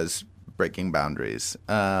was breaking boundaries.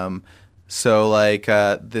 So like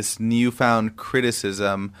this newfound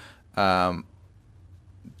criticism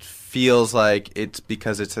feels like it's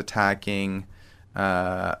because it's attacking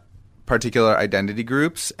particular identity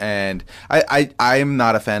groups, and I'm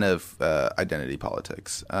not a fan of identity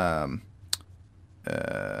politics. I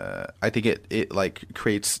think it like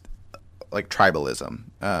creates like tribalism,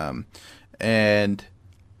 and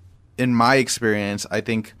in my experience, I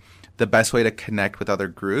think the best way to connect with other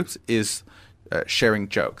groups is sharing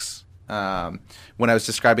jokes. When I was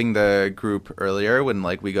describing the group earlier, when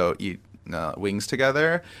like we go eat wings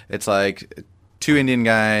together, it's like two Indian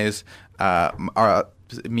guys,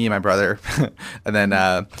 me and my brother, and then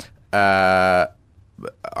our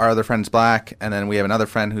other friend's black, and then we have another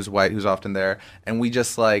friend who's white who's often there, and we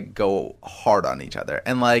just like go hard on each other,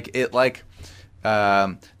 and like it like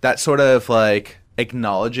that sort of like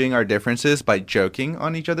acknowledging our differences by joking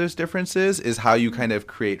on each other's differences is how you kind of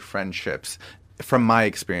create friendships, from my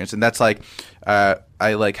experience. And that's like I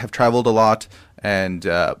like have traveled a lot and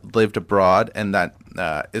lived abroad, and that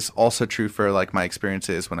is also true for like my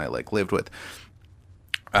experiences when I like lived with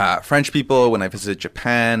French people, when I visited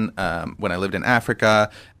Japan, when I lived in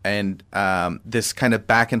Africa, and this kind of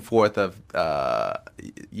back and forth of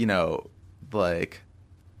like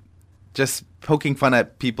just poking fun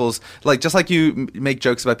at people's, like, just like you make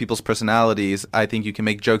jokes about people's personalities, I think you can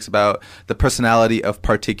make jokes about the personality of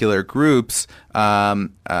particular groups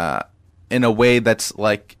in a way that's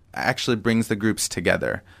like actually brings the groups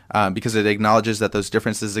together, because it acknowledges that those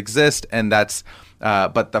differences exist, and that's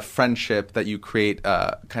but the friendship that you create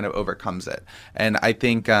kind of overcomes it. And I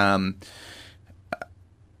think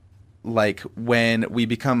like when we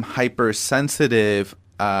become hypersensitive,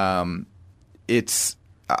 it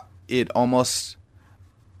almost.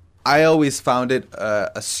 I always found it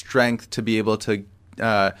a strength to be able to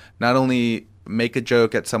not only make a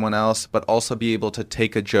joke at someone else, but also be able to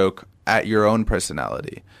take a joke at your own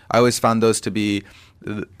personality. I always found those to be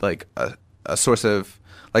like a source of,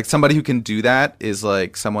 like, somebody who can do that is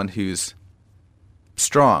like someone who's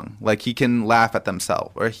strong. Like, he can laugh at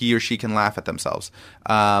themselves, or he or she can laugh at themselves.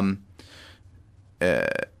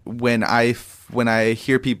 When I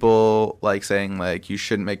hear people like saying like you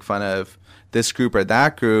shouldn't make fun of this group or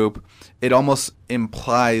that group, it almost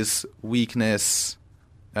implies weakness,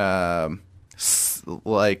 like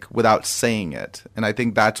without saying it, and I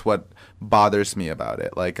think that's what bothers me about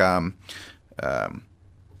it. Like,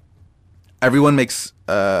 everyone makes,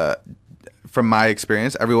 from my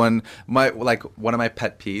experience, one of my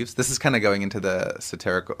pet peeves. This is kind of going into the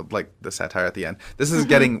satirical, like the satire at the end. This is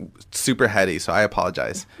getting super heady, so I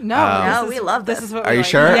apologize. No, we love this. This is what. Are you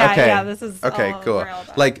sure? Yeah, okay. Yeah, this is okay. Cool.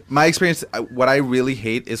 Like, my experience, what I really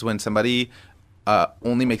hate is when somebody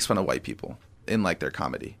only makes fun of white people in like their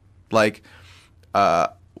comedy. Like, I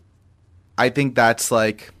think that's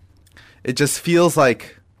like, it just feels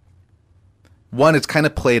like, one, it's kind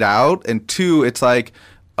of played out, and two, it's like,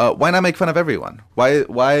 why not make fun of everyone?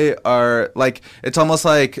 Why are, like, it's almost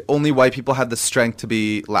like only white people have the strength to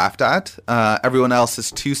be laughed at. Everyone else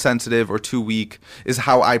is too sensitive or too weak, is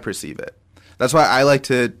how I perceive it. That's why I like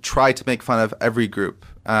to try to make fun of every group,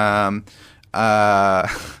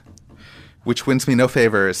 which wins me no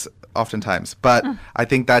favors oftentimes. But I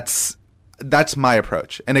think that's my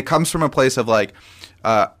approach. And it comes from a place of, like,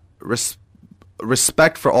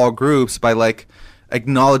 respect for all groups by, like,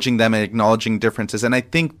 acknowledging them and acknowledging differences. And I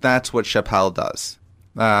think that's what Chappelle does.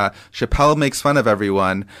 Chappelle makes fun of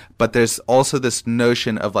everyone, but there's also this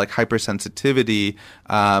notion of like hypersensitivity,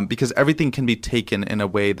 because everything can be taken in a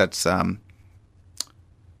way that's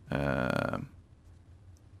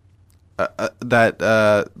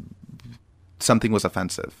something was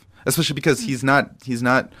offensive. Especially because he's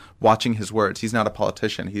not watching his words. He's not a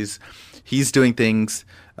politician. He's doing things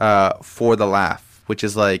for the laugh, which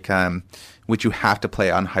is like which you have to play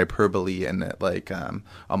on hyperbole and like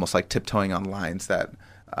almost like tiptoeing on lines that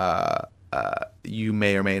you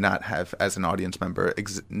may or may not have, as an audience member,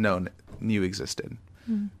 knew existed,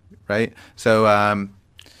 right? So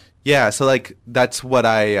so like that's what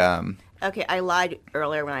I. Okay, I lied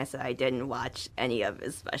earlier when I said I didn't watch any of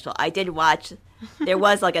his special. I did watch. There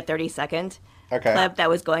was like a 30-second clip that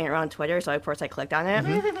was going around Twitter, so of course I clicked on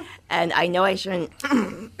it, and I know I shouldn't.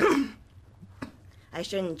 I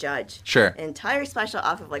shouldn't judge an entire special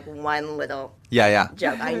off of like one little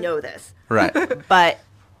joke. I know this. Right. But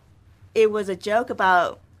it was a joke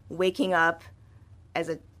about waking up as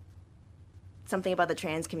something about the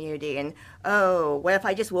trans community, and what if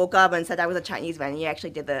I just woke up and said I was a Chinese man, and he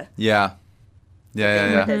actually did the thing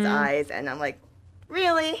with his eyes, and I'm like,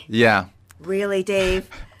 really? Yeah. Really, Dave?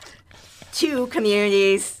 2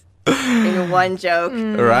 communities in one joke.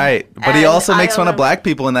 Right. But he also makes fun of black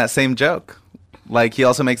people in that same joke. Like,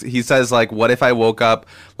 he says, like, what if I woke up,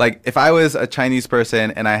 like, if I was a Chinese person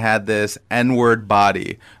and I had this N-word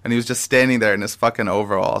body, and he was just standing there in his fucking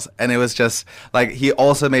overalls, and it was just, like, he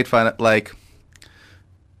also made fun of, like,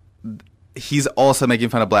 he's also making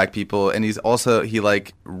fun of black people, and he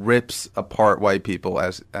like rips apart white people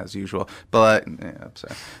as usual. But I'm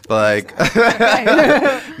sorry. But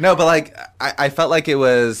like, no, but like, I felt like it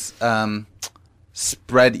was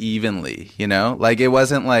spread evenly, you know? Like, it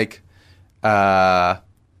wasn't like,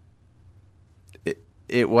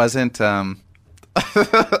 it wasn't,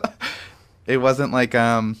 it wasn't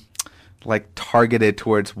like targeted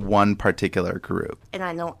towards one particular group. And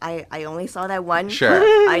I know I only saw that one.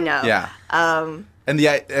 Sure. I know. Yeah.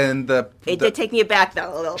 It did take me aback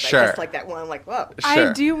though a little bit. Sure. Just like that one, I'm like, whoa. Sure.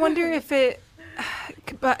 I do wonder if it,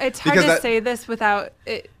 but it's hard to say this without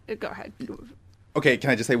it. Go ahead. Okay, can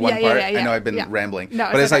I just say one part? Yeah. I know I've been rambling. No,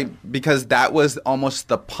 but it's like, because that was almost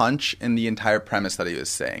the punch in the entire premise that he was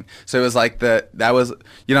saying. So it was like that was,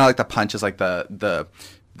 you know, like the punch is like the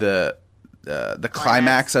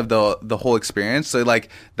climax of the whole experience. So like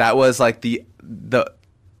that was like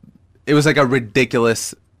it was like a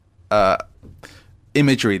ridiculous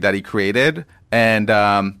imagery that he created, and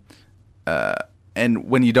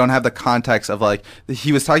when you don't have the context of, like,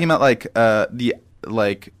 he was talking about like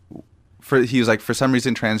he was like, for some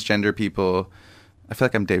reason transgender people, I feel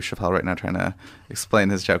like I'm Dave Chappelle right now trying to explain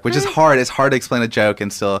his joke, which is hard. It's hard to explain a joke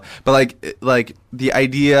and still, but like the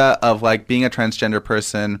idea of like being a transgender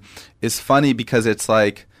person is funny because it's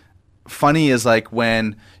like, funny is like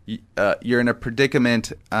when you're in a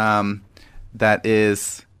predicament that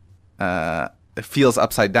is feels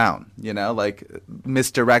upside down, like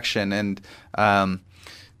misdirection. And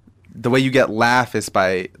the way you get laugh is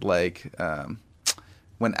by like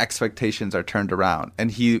when expectations are turned around.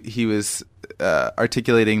 And he was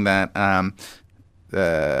articulating that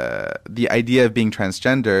the idea of being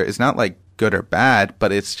transgender is not like good or bad,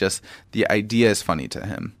 but it's just the idea is funny to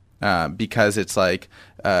him because it's like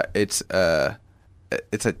it's a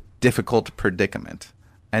difficult predicament.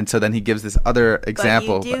 And so then he gives this other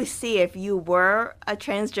example. But you do see if you were a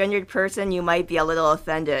transgendered person, you might be a little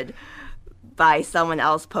offended by someone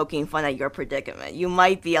else poking fun at your predicament. You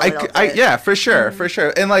might be a little yeah, for sure, for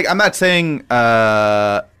sure. And like I'm not saying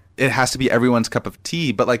it has to be everyone's cup of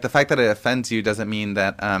tea, but like the fact that it offends you doesn't mean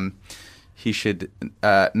that he should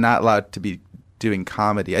not allowed to be doing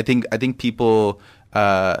comedy. I think people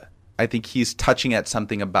I think he's touching at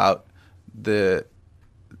something about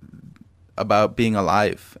being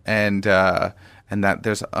alive and that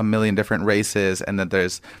there's a million different races and that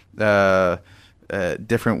there's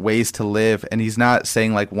different ways to live. And he's not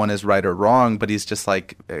saying like one is right or wrong, but he's just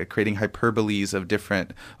like creating hyperboles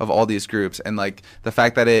of all these groups. And like the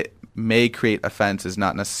fact that it may create offense is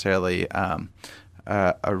not necessarily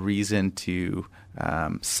a reason to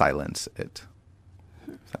silence it.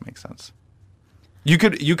 If that makes sense. You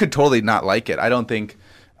could totally not like it. I don't think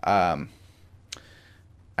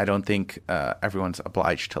everyone's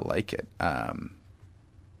obliged to like it.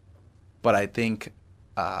 But I think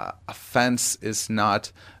offense is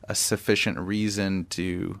not a sufficient reason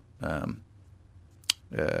to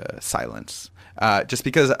silence. Just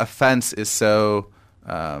because offense is so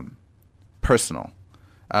personal.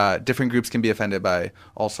 Different groups can be offended by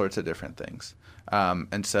all sorts of different things.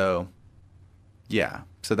 And so, yeah.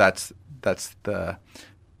 So that's the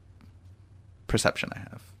perception I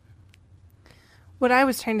have. What I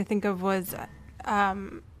was trying to think of was,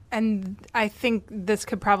 and I think this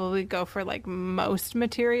could probably go for like most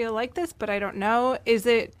material like this, but I don't know. Is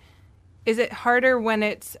it harder when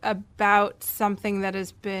it's about something that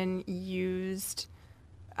has been used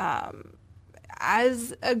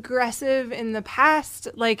as aggressive in the past?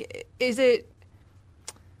 Like, is it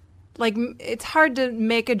like it's hard to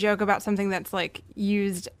make a joke about something that's like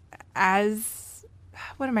used as,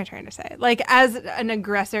 what am I trying to say? Like as an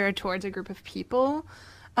aggressor towards a group of people.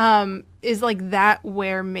 Is like that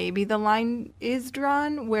where maybe the line is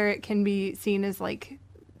drawn, where it can be seen as like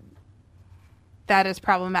that is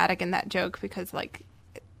problematic in that joke because like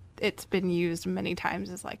it's been used many times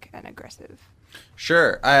as like an aggressive.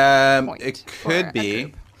 Sure. It could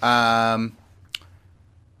be.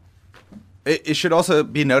 It should also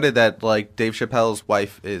be noted that like Dave Chappelle's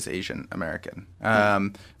wife is Asian American.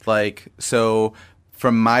 Like, so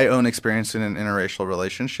from my own experience in an interracial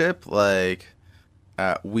relationship, like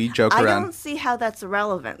we joke around. I don't see how that's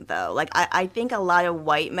relevant though. Like I think a lot of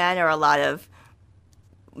white men or a lot of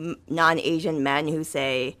non-Asian men who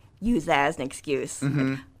use that as an excuse.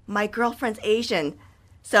 Mm-hmm. Like, my girlfriend's Asian,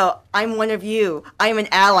 so I'm one of you. I'm an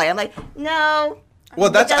ally. I'm like, no. Well,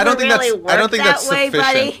 I don't think that's way,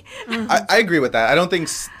 sufficient. Buddy. I agree with that. I don't think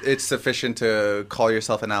it's sufficient to call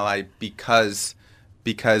yourself an ally because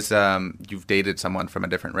you've dated someone from a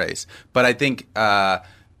different race. But I think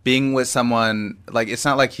being with someone, like, it's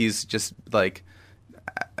not like he's just like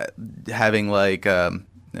having like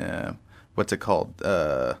what's it called?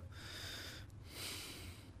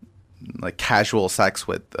 Like casual sex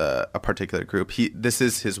with a particular group. This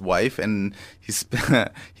is his wife, and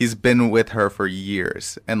he's been with her for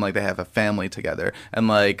years, and like they have a family together, and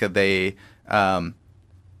like they, from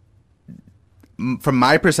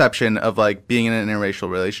my perception of like being in an interracial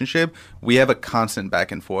relationship, we have a constant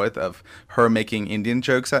back and forth of her making Indian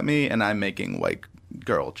jokes at me, and I'm making white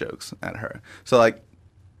girl jokes at her. So like,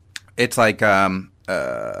 it's like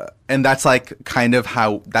and that's like kind of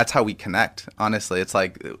how we connect. Honestly, it's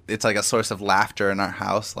like a source of laughter in our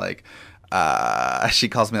house. Like she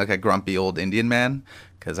calls me like a grumpy old Indian man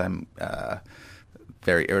because I'm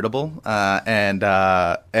very irritable, and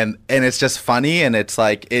it's just funny, and it's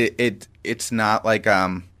like it's not like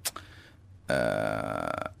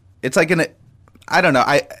it's like I don't know.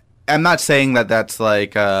 I'm not saying that's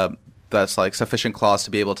like sufficient clause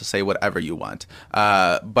to be able to say whatever you want.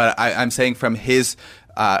 But I'm saying from his,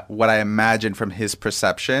 what I imagine from his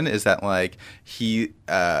perception is that like he,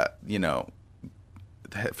 for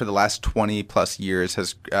the last 20 plus years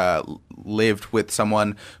has lived with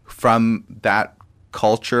someone from that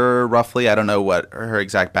culture roughly. I don't know what her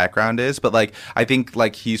exact background is, but like I think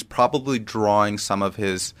like he's probably drawing some of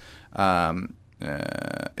his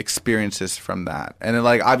experiences from that, and then,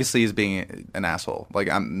 like obviously he's being an asshole. Like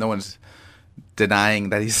no one's denying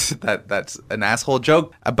that that's an asshole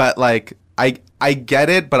joke, but like I get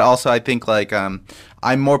it, but also I think like I'm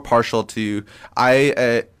more partial to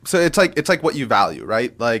so it's like what you value,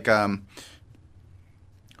 right? Like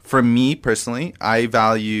for me personally, I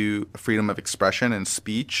value freedom of expression and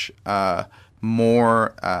speech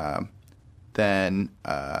more than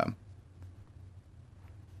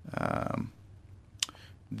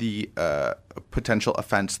the potential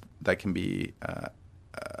offense that can be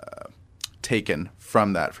taken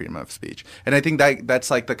from that freedom of speech. And I think that's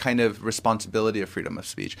like the kind of responsibility of freedom of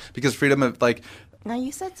speech, because freedom of like... Now,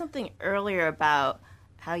 you said something earlier about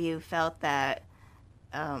how you felt that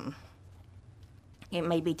it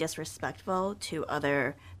may be disrespectful to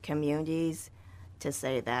other communities to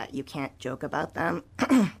say that you can't joke about them.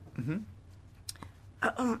 Mm-hmm.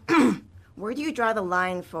 Where do you draw the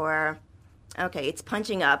line for, okay, it's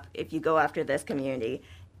punching up if you go after this community.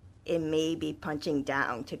 It may be punching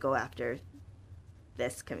down to go after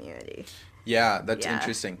this community. Yeah, that's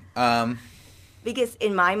interesting. Because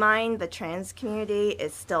in my mind, the trans community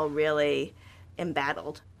is still really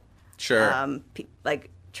embattled. Sure. Like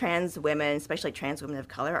trans women, especially trans women of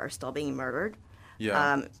color, are still being murdered.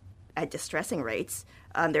 Yeah. At distressing rates.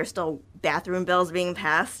 There's still bathroom bills being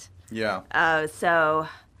passed. Yeah. So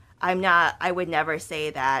I would never say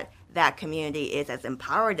that community is as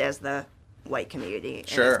empowered as the white community in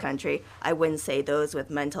this country. I wouldn't say those with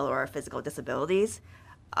mental or physical disabilities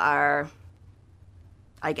are,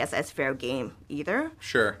 I guess, as fair game either.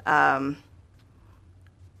 Sure. But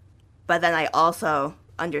then I also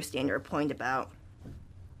understand your point about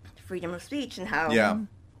freedom of speech and how... Yeah.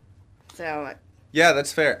 So... Yeah,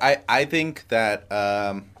 that's fair. I think that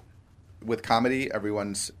with comedy,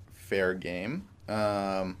 everyone's fair game.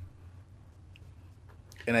 And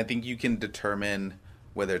I think you can determine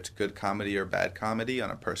whether it's good comedy or bad comedy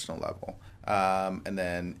on a personal level. And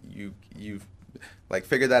then you like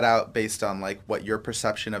figure that out based on like what your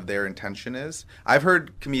perception of their intention is. I've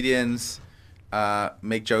heard comedians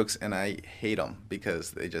make jokes and I hate them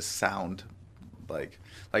because they just sound like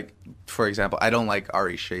for example, I don't like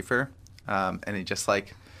Ari Shafer. And he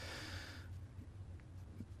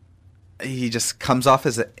just comes off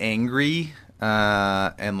as angry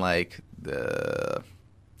and like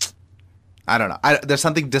I don't know. There's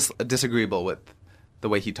something disagreeable with the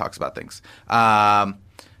way he talks about things. But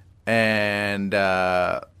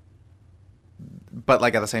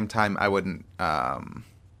like at the same time, I wouldn't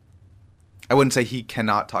say he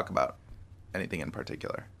cannot talk about anything in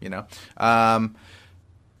particular, you know?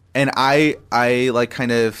 And I like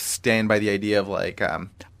kind of stand by the idea of like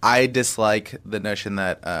I dislike the notion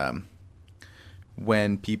that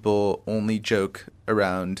when people only joke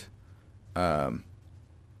around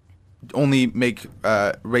only make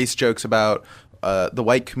race jokes about the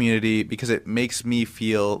white community because it makes me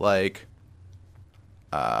feel like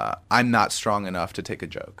I'm not strong enough to take a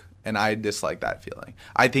joke, and I dislike that feeling.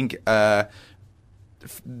 I think my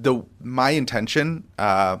intention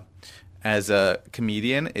as a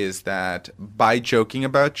comedian is that by joking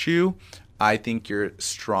about you, I think you're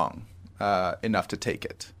strong enough to take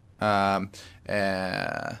it.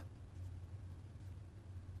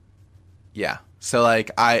 Yeah. So like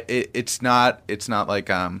it's not like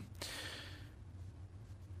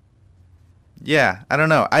yeah, I don't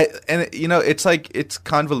know. It's like it's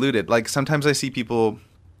convoluted. Like sometimes I see people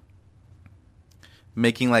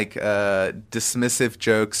making like dismissive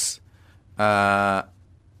jokes.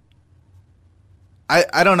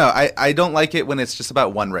 I don't know. I don't like it when it's just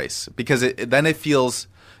about one race, because then it feels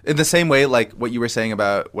in the same way like what you were saying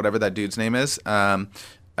about whatever that dude's name is, and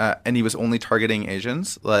he was only targeting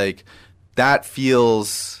Asians. Like that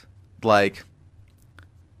feels like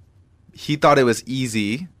he thought it was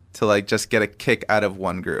easy to like just get a kick out of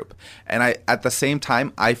one group, and at the same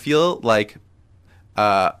time I feel like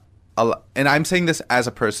and I'm saying this as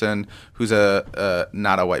a person who's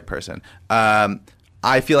not a white person.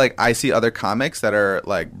 I feel like I see other comics that are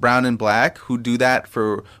like brown and black who do that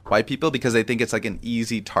for white people because they think it's like an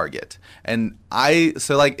easy target. And I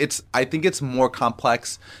think it's more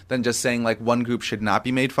complex than just saying like one group should not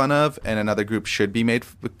be made fun of and another group can be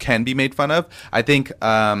made fun of. I think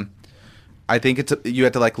you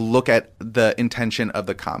have to like look at the intention of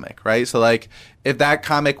the comic, right? So like if that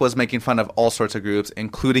comic was making fun of all sorts of groups,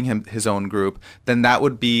 including his own group, then that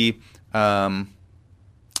would be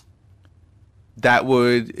that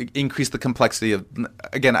would increase the complexity of,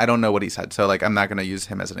 again, I don't know what he said, so like I'm not going to use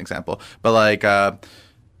him as an example, but like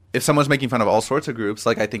if someone's making fun of all sorts of groups,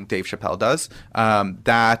 like I think Dave Chappelle does,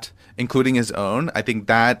 that, including his own, I think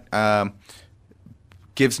that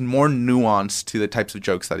gives more nuance to the types of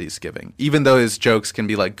jokes that he's giving, even though his jokes can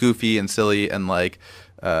be like goofy and silly and like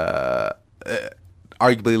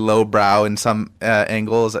arguably lowbrow in some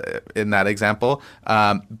angles in that example,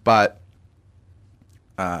 but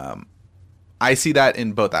I see that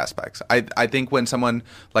in both aspects. I think when someone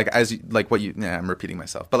I'm repeating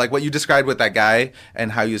myself, but like what you described with that guy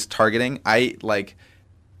and how he was targeting,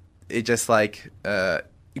 it just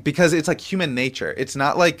because it's like human nature. It's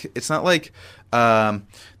not like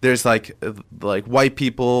there's like white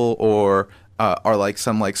people or are like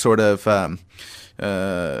some like sort of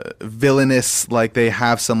villainous, like they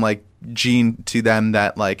have some like gene to them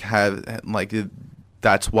that like have like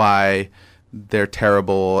that's why they're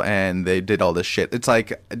terrible and they did all this shit. It's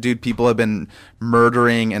like, dude, people have been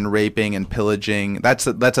murdering and raping and pillaging. That's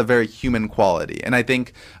a very human quality. And I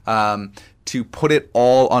think to put it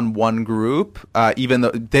all on one group, even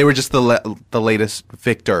though they were just the latest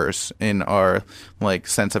victors in our like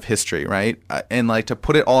sense of history, right? And like to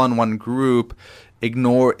put it all on one group,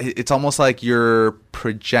 it's almost like you're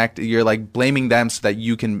like blaming them so that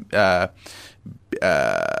you can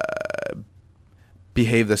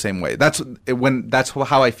behave the same way. That's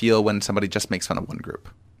how I feel when somebody just makes fun of one group.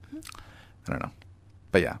 I don't know,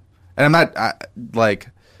 but yeah, and I'm not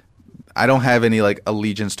I don't have any like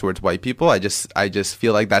allegiance towards white people. I just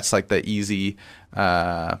feel like that's like the easy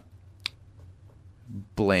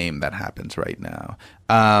blame that happens right now.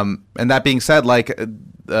 And that being said, like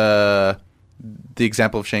the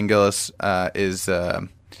example of Shane Gillis is like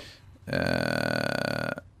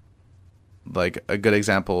a good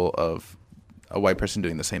example of a white person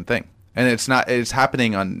doing the same thing. And it's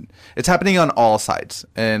happening on all sides.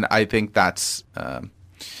 And I think that's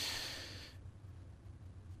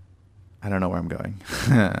I don't know where I'm going.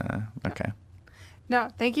 Okay. No,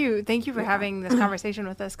 thank you for having this conversation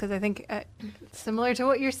with us, because I think similar to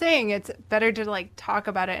what you're saying, it's better to like talk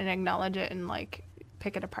about it and acknowledge it and like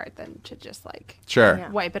pick it apart than to just like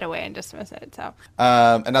wipe it away and dismiss it. So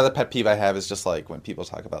another pet peeve I have is just like when people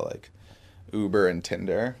talk about like Uber and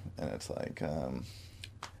Tinder, and it's like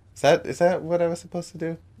is that what I was supposed to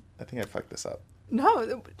do? I think I fucked this up.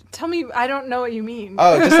 No, tell me. I don't know what you mean.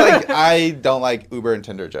 Oh, just like I don't like Uber and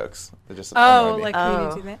Tinder jokes. They just like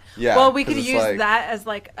comedians do that. Yeah. Well, we could use that as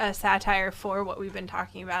like a satire for what we've been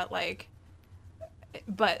talking about, like,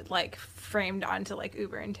 but like framed onto like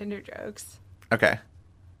Uber and Tinder jokes. Okay.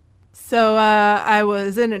 So I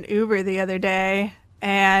was in an Uber the other day,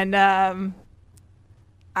 and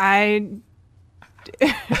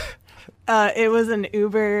it was an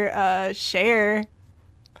Uber share.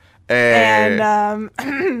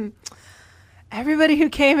 And everybody who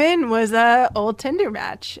came in was a old Tinder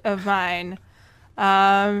match of mine.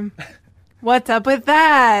 What's up with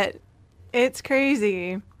that? It's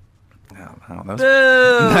crazy.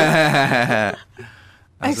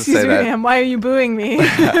 Excuse me, ma'am. Why are you booing me?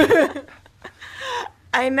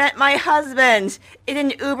 I met my husband in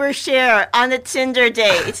an Uber share on a Tinder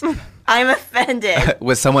date. I'm offended.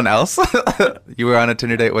 With someone else? You were on a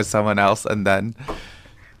Tinder date with someone else, and then...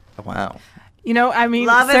 Wow. You know, I mean,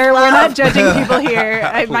 sir, we're not judging people here.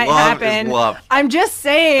 It might happen. I'm just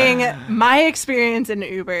saying my experience in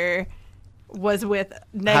Uber was with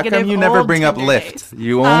negative. How come you never bring up Lyft? Dates.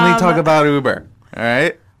 You only talk about Uber. All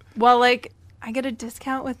right. Well, like I get a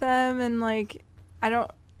discount with them, and like I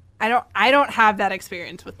don't have that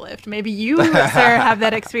experience with Lyft. Maybe you, sir, have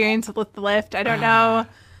that experience with Lyft. I don't know.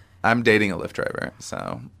 I'm dating a Lyft driver,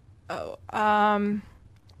 so. Oh.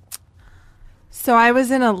 So I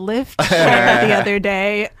was in a Lyft share the other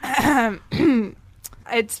day.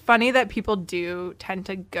 It's funny that people do tend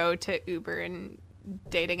to go to Uber and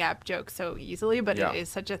dating app jokes so easily, but it is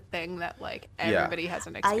such a thing that like everybody has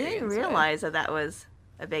an experience. I didn't realize that was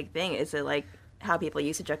a big thing. Is it like how people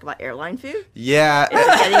used to joke about airline food? Yeah. Is it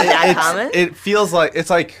getting that common? It feels like it's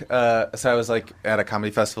like so I was like at a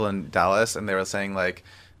comedy festival in Dallas, and they were saying like,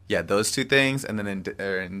 yeah, those two things, and then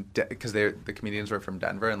because the comedians were from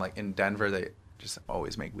Denver, and like in Denver they just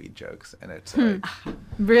always make weed jokes, and it's like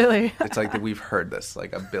really, it's like that we've heard this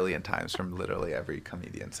like a billion times from literally every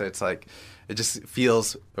comedian. So it's like it just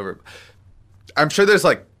feels over. I'm sure there's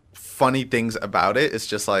like funny things about it. It's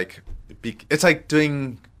just like it's like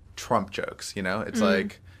doing Trump jokes, you know? It's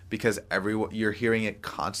like because you're hearing it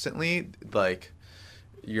constantly, like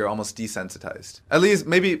you're almost desensitized. At least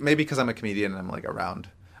maybe because I'm a comedian and I'm like around.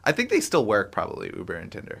 I think they still work probably, Uber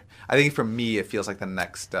and Tinder. I think for me it feels like the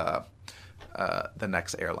next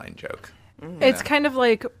airline joke. It's kind of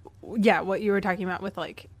like what you were talking about with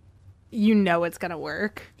like it's gonna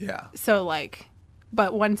work. Yeah. So like,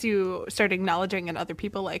 but once you start acknowledging in other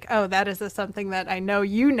people like, oh, that is something that I know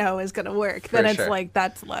is gonna work, then it's like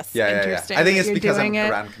that's less interesting. I think it's because I'm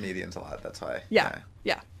around comedians a lot. That's why. Yeah.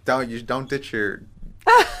 Don't ditch your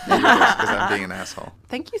because I'm being an asshole.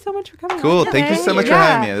 Thank you so much for coming. Cool. Thank you so much for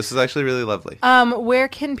having me. This is actually really lovely. Where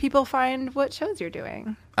can people find what shows you're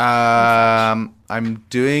doing? I'm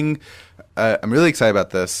doing. I'm really excited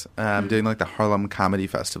about this. I'm doing like the Harlem Comedy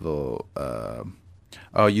Festival.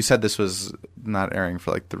 Oh, you said this was not airing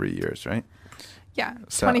for like 3 years, right? Yeah,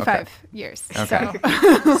 25 years. Okay.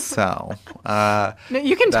 So, no,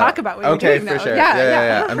 you can talk about what you're doing, for though. sure.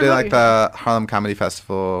 Yeah. I'm doing like the Harlem Comedy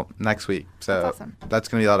Festival next week, so that's awesome. That's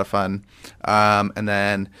gonna be a lot of fun. And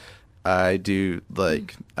then I do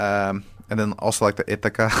like, and then also like the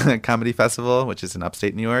Ithaca Comedy Festival, which is in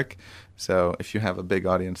upstate New York. So if you have a big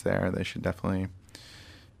audience there, they should definitely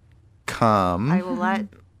come. I will let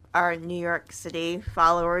our New York City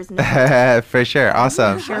followers know. For sure.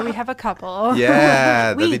 Awesome. I'm sure we have a couple.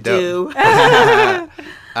 Yeah, that'd We be dope. do.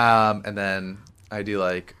 And then I do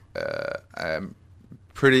like I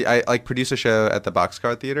like produce a show at the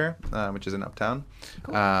Boxcar Theater, which is in Uptown,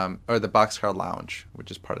 or the Boxcar Lounge,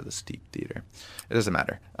 which is part of the Steep Theater. It doesn't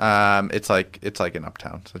matter. It's like in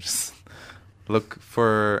Uptown, so just look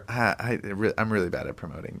for. I'm really bad at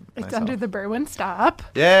promoting. It's myself. under the Berwyn Stop.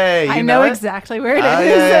 Yay! I know exactly where it is.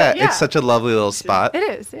 Yeah. It's such a lovely little spot.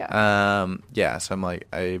 It is. Yeah. So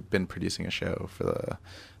I've been producing a show for the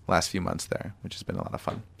last few months there, which has been a lot of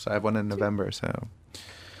fun. So I have one in November. So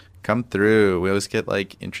come through. We always get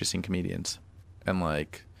like interesting comedians, and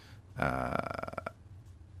like I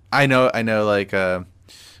know like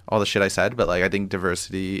all the shit I said, but like I think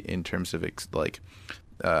diversity in terms of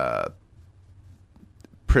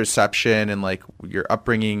perception and like your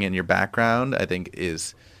upbringing and your background, I think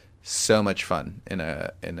is so much fun in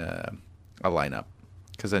a lineup,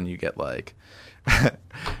 because then you get like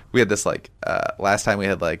we had this like last time we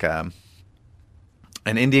had like an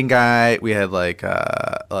Indian guy, we had like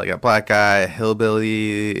a black guy, a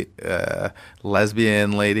hillbilly,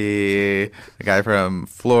 lesbian lady, a guy from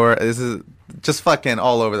Florida. This is just fucking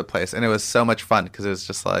all over the place, and it was so much fun because it was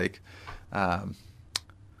just like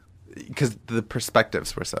because the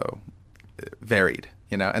perspectives were so varied,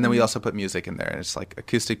 you know. And then we also put music in there, and it's like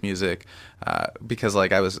acoustic music, because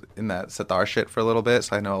like I was in that sitar shit for a little bit,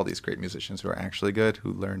 so I know all these great musicians who are actually good,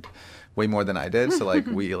 who learned way more than I did. So like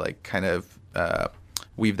we like kind of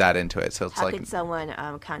weave that into it. So it's How like, could someone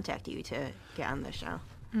contact you to get on the show?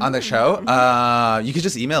 on the show, you could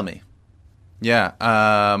just email me. Yeah,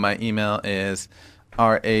 my email is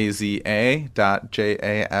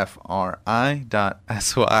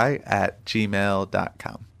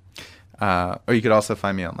raza.jafri.sy@gmail.com. Or you could also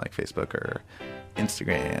find me on like Facebook or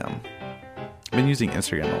Instagram. I've been using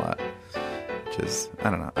Instagram a lot, which is,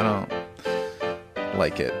 I don't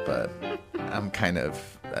like it, but I'm kind of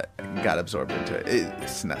got absorbed into it.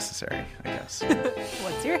 It's necessary, I guess.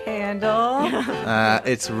 What's your handle?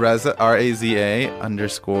 It's Raza,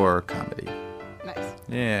 RAZA_comedy. Nice.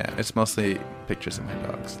 Yeah, it's mostly pictures of my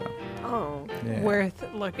dogs, though. Oh. Yeah. Worth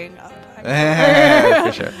looking up.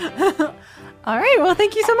 For sure. All right. Well,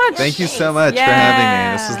 thank you so much. Thank you so much for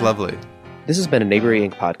having me. This is lovely. This has been a Neighbory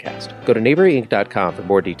Inc. podcast. Go to neighboryinc.com for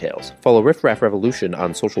more details. Follow Riff Raff Revolution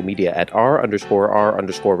on social media at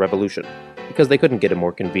r_r_revolution, because they couldn't get a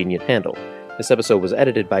more convenient handle. This episode was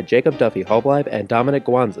edited by Jacob Duffy Hallbleib and Dominic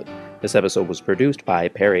Gwanzin. This episode was produced by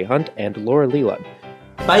Perry Hunt and Laura Leland.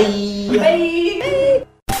 Bye! Bye!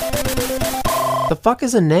 The fuck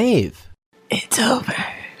is a knave? It's over.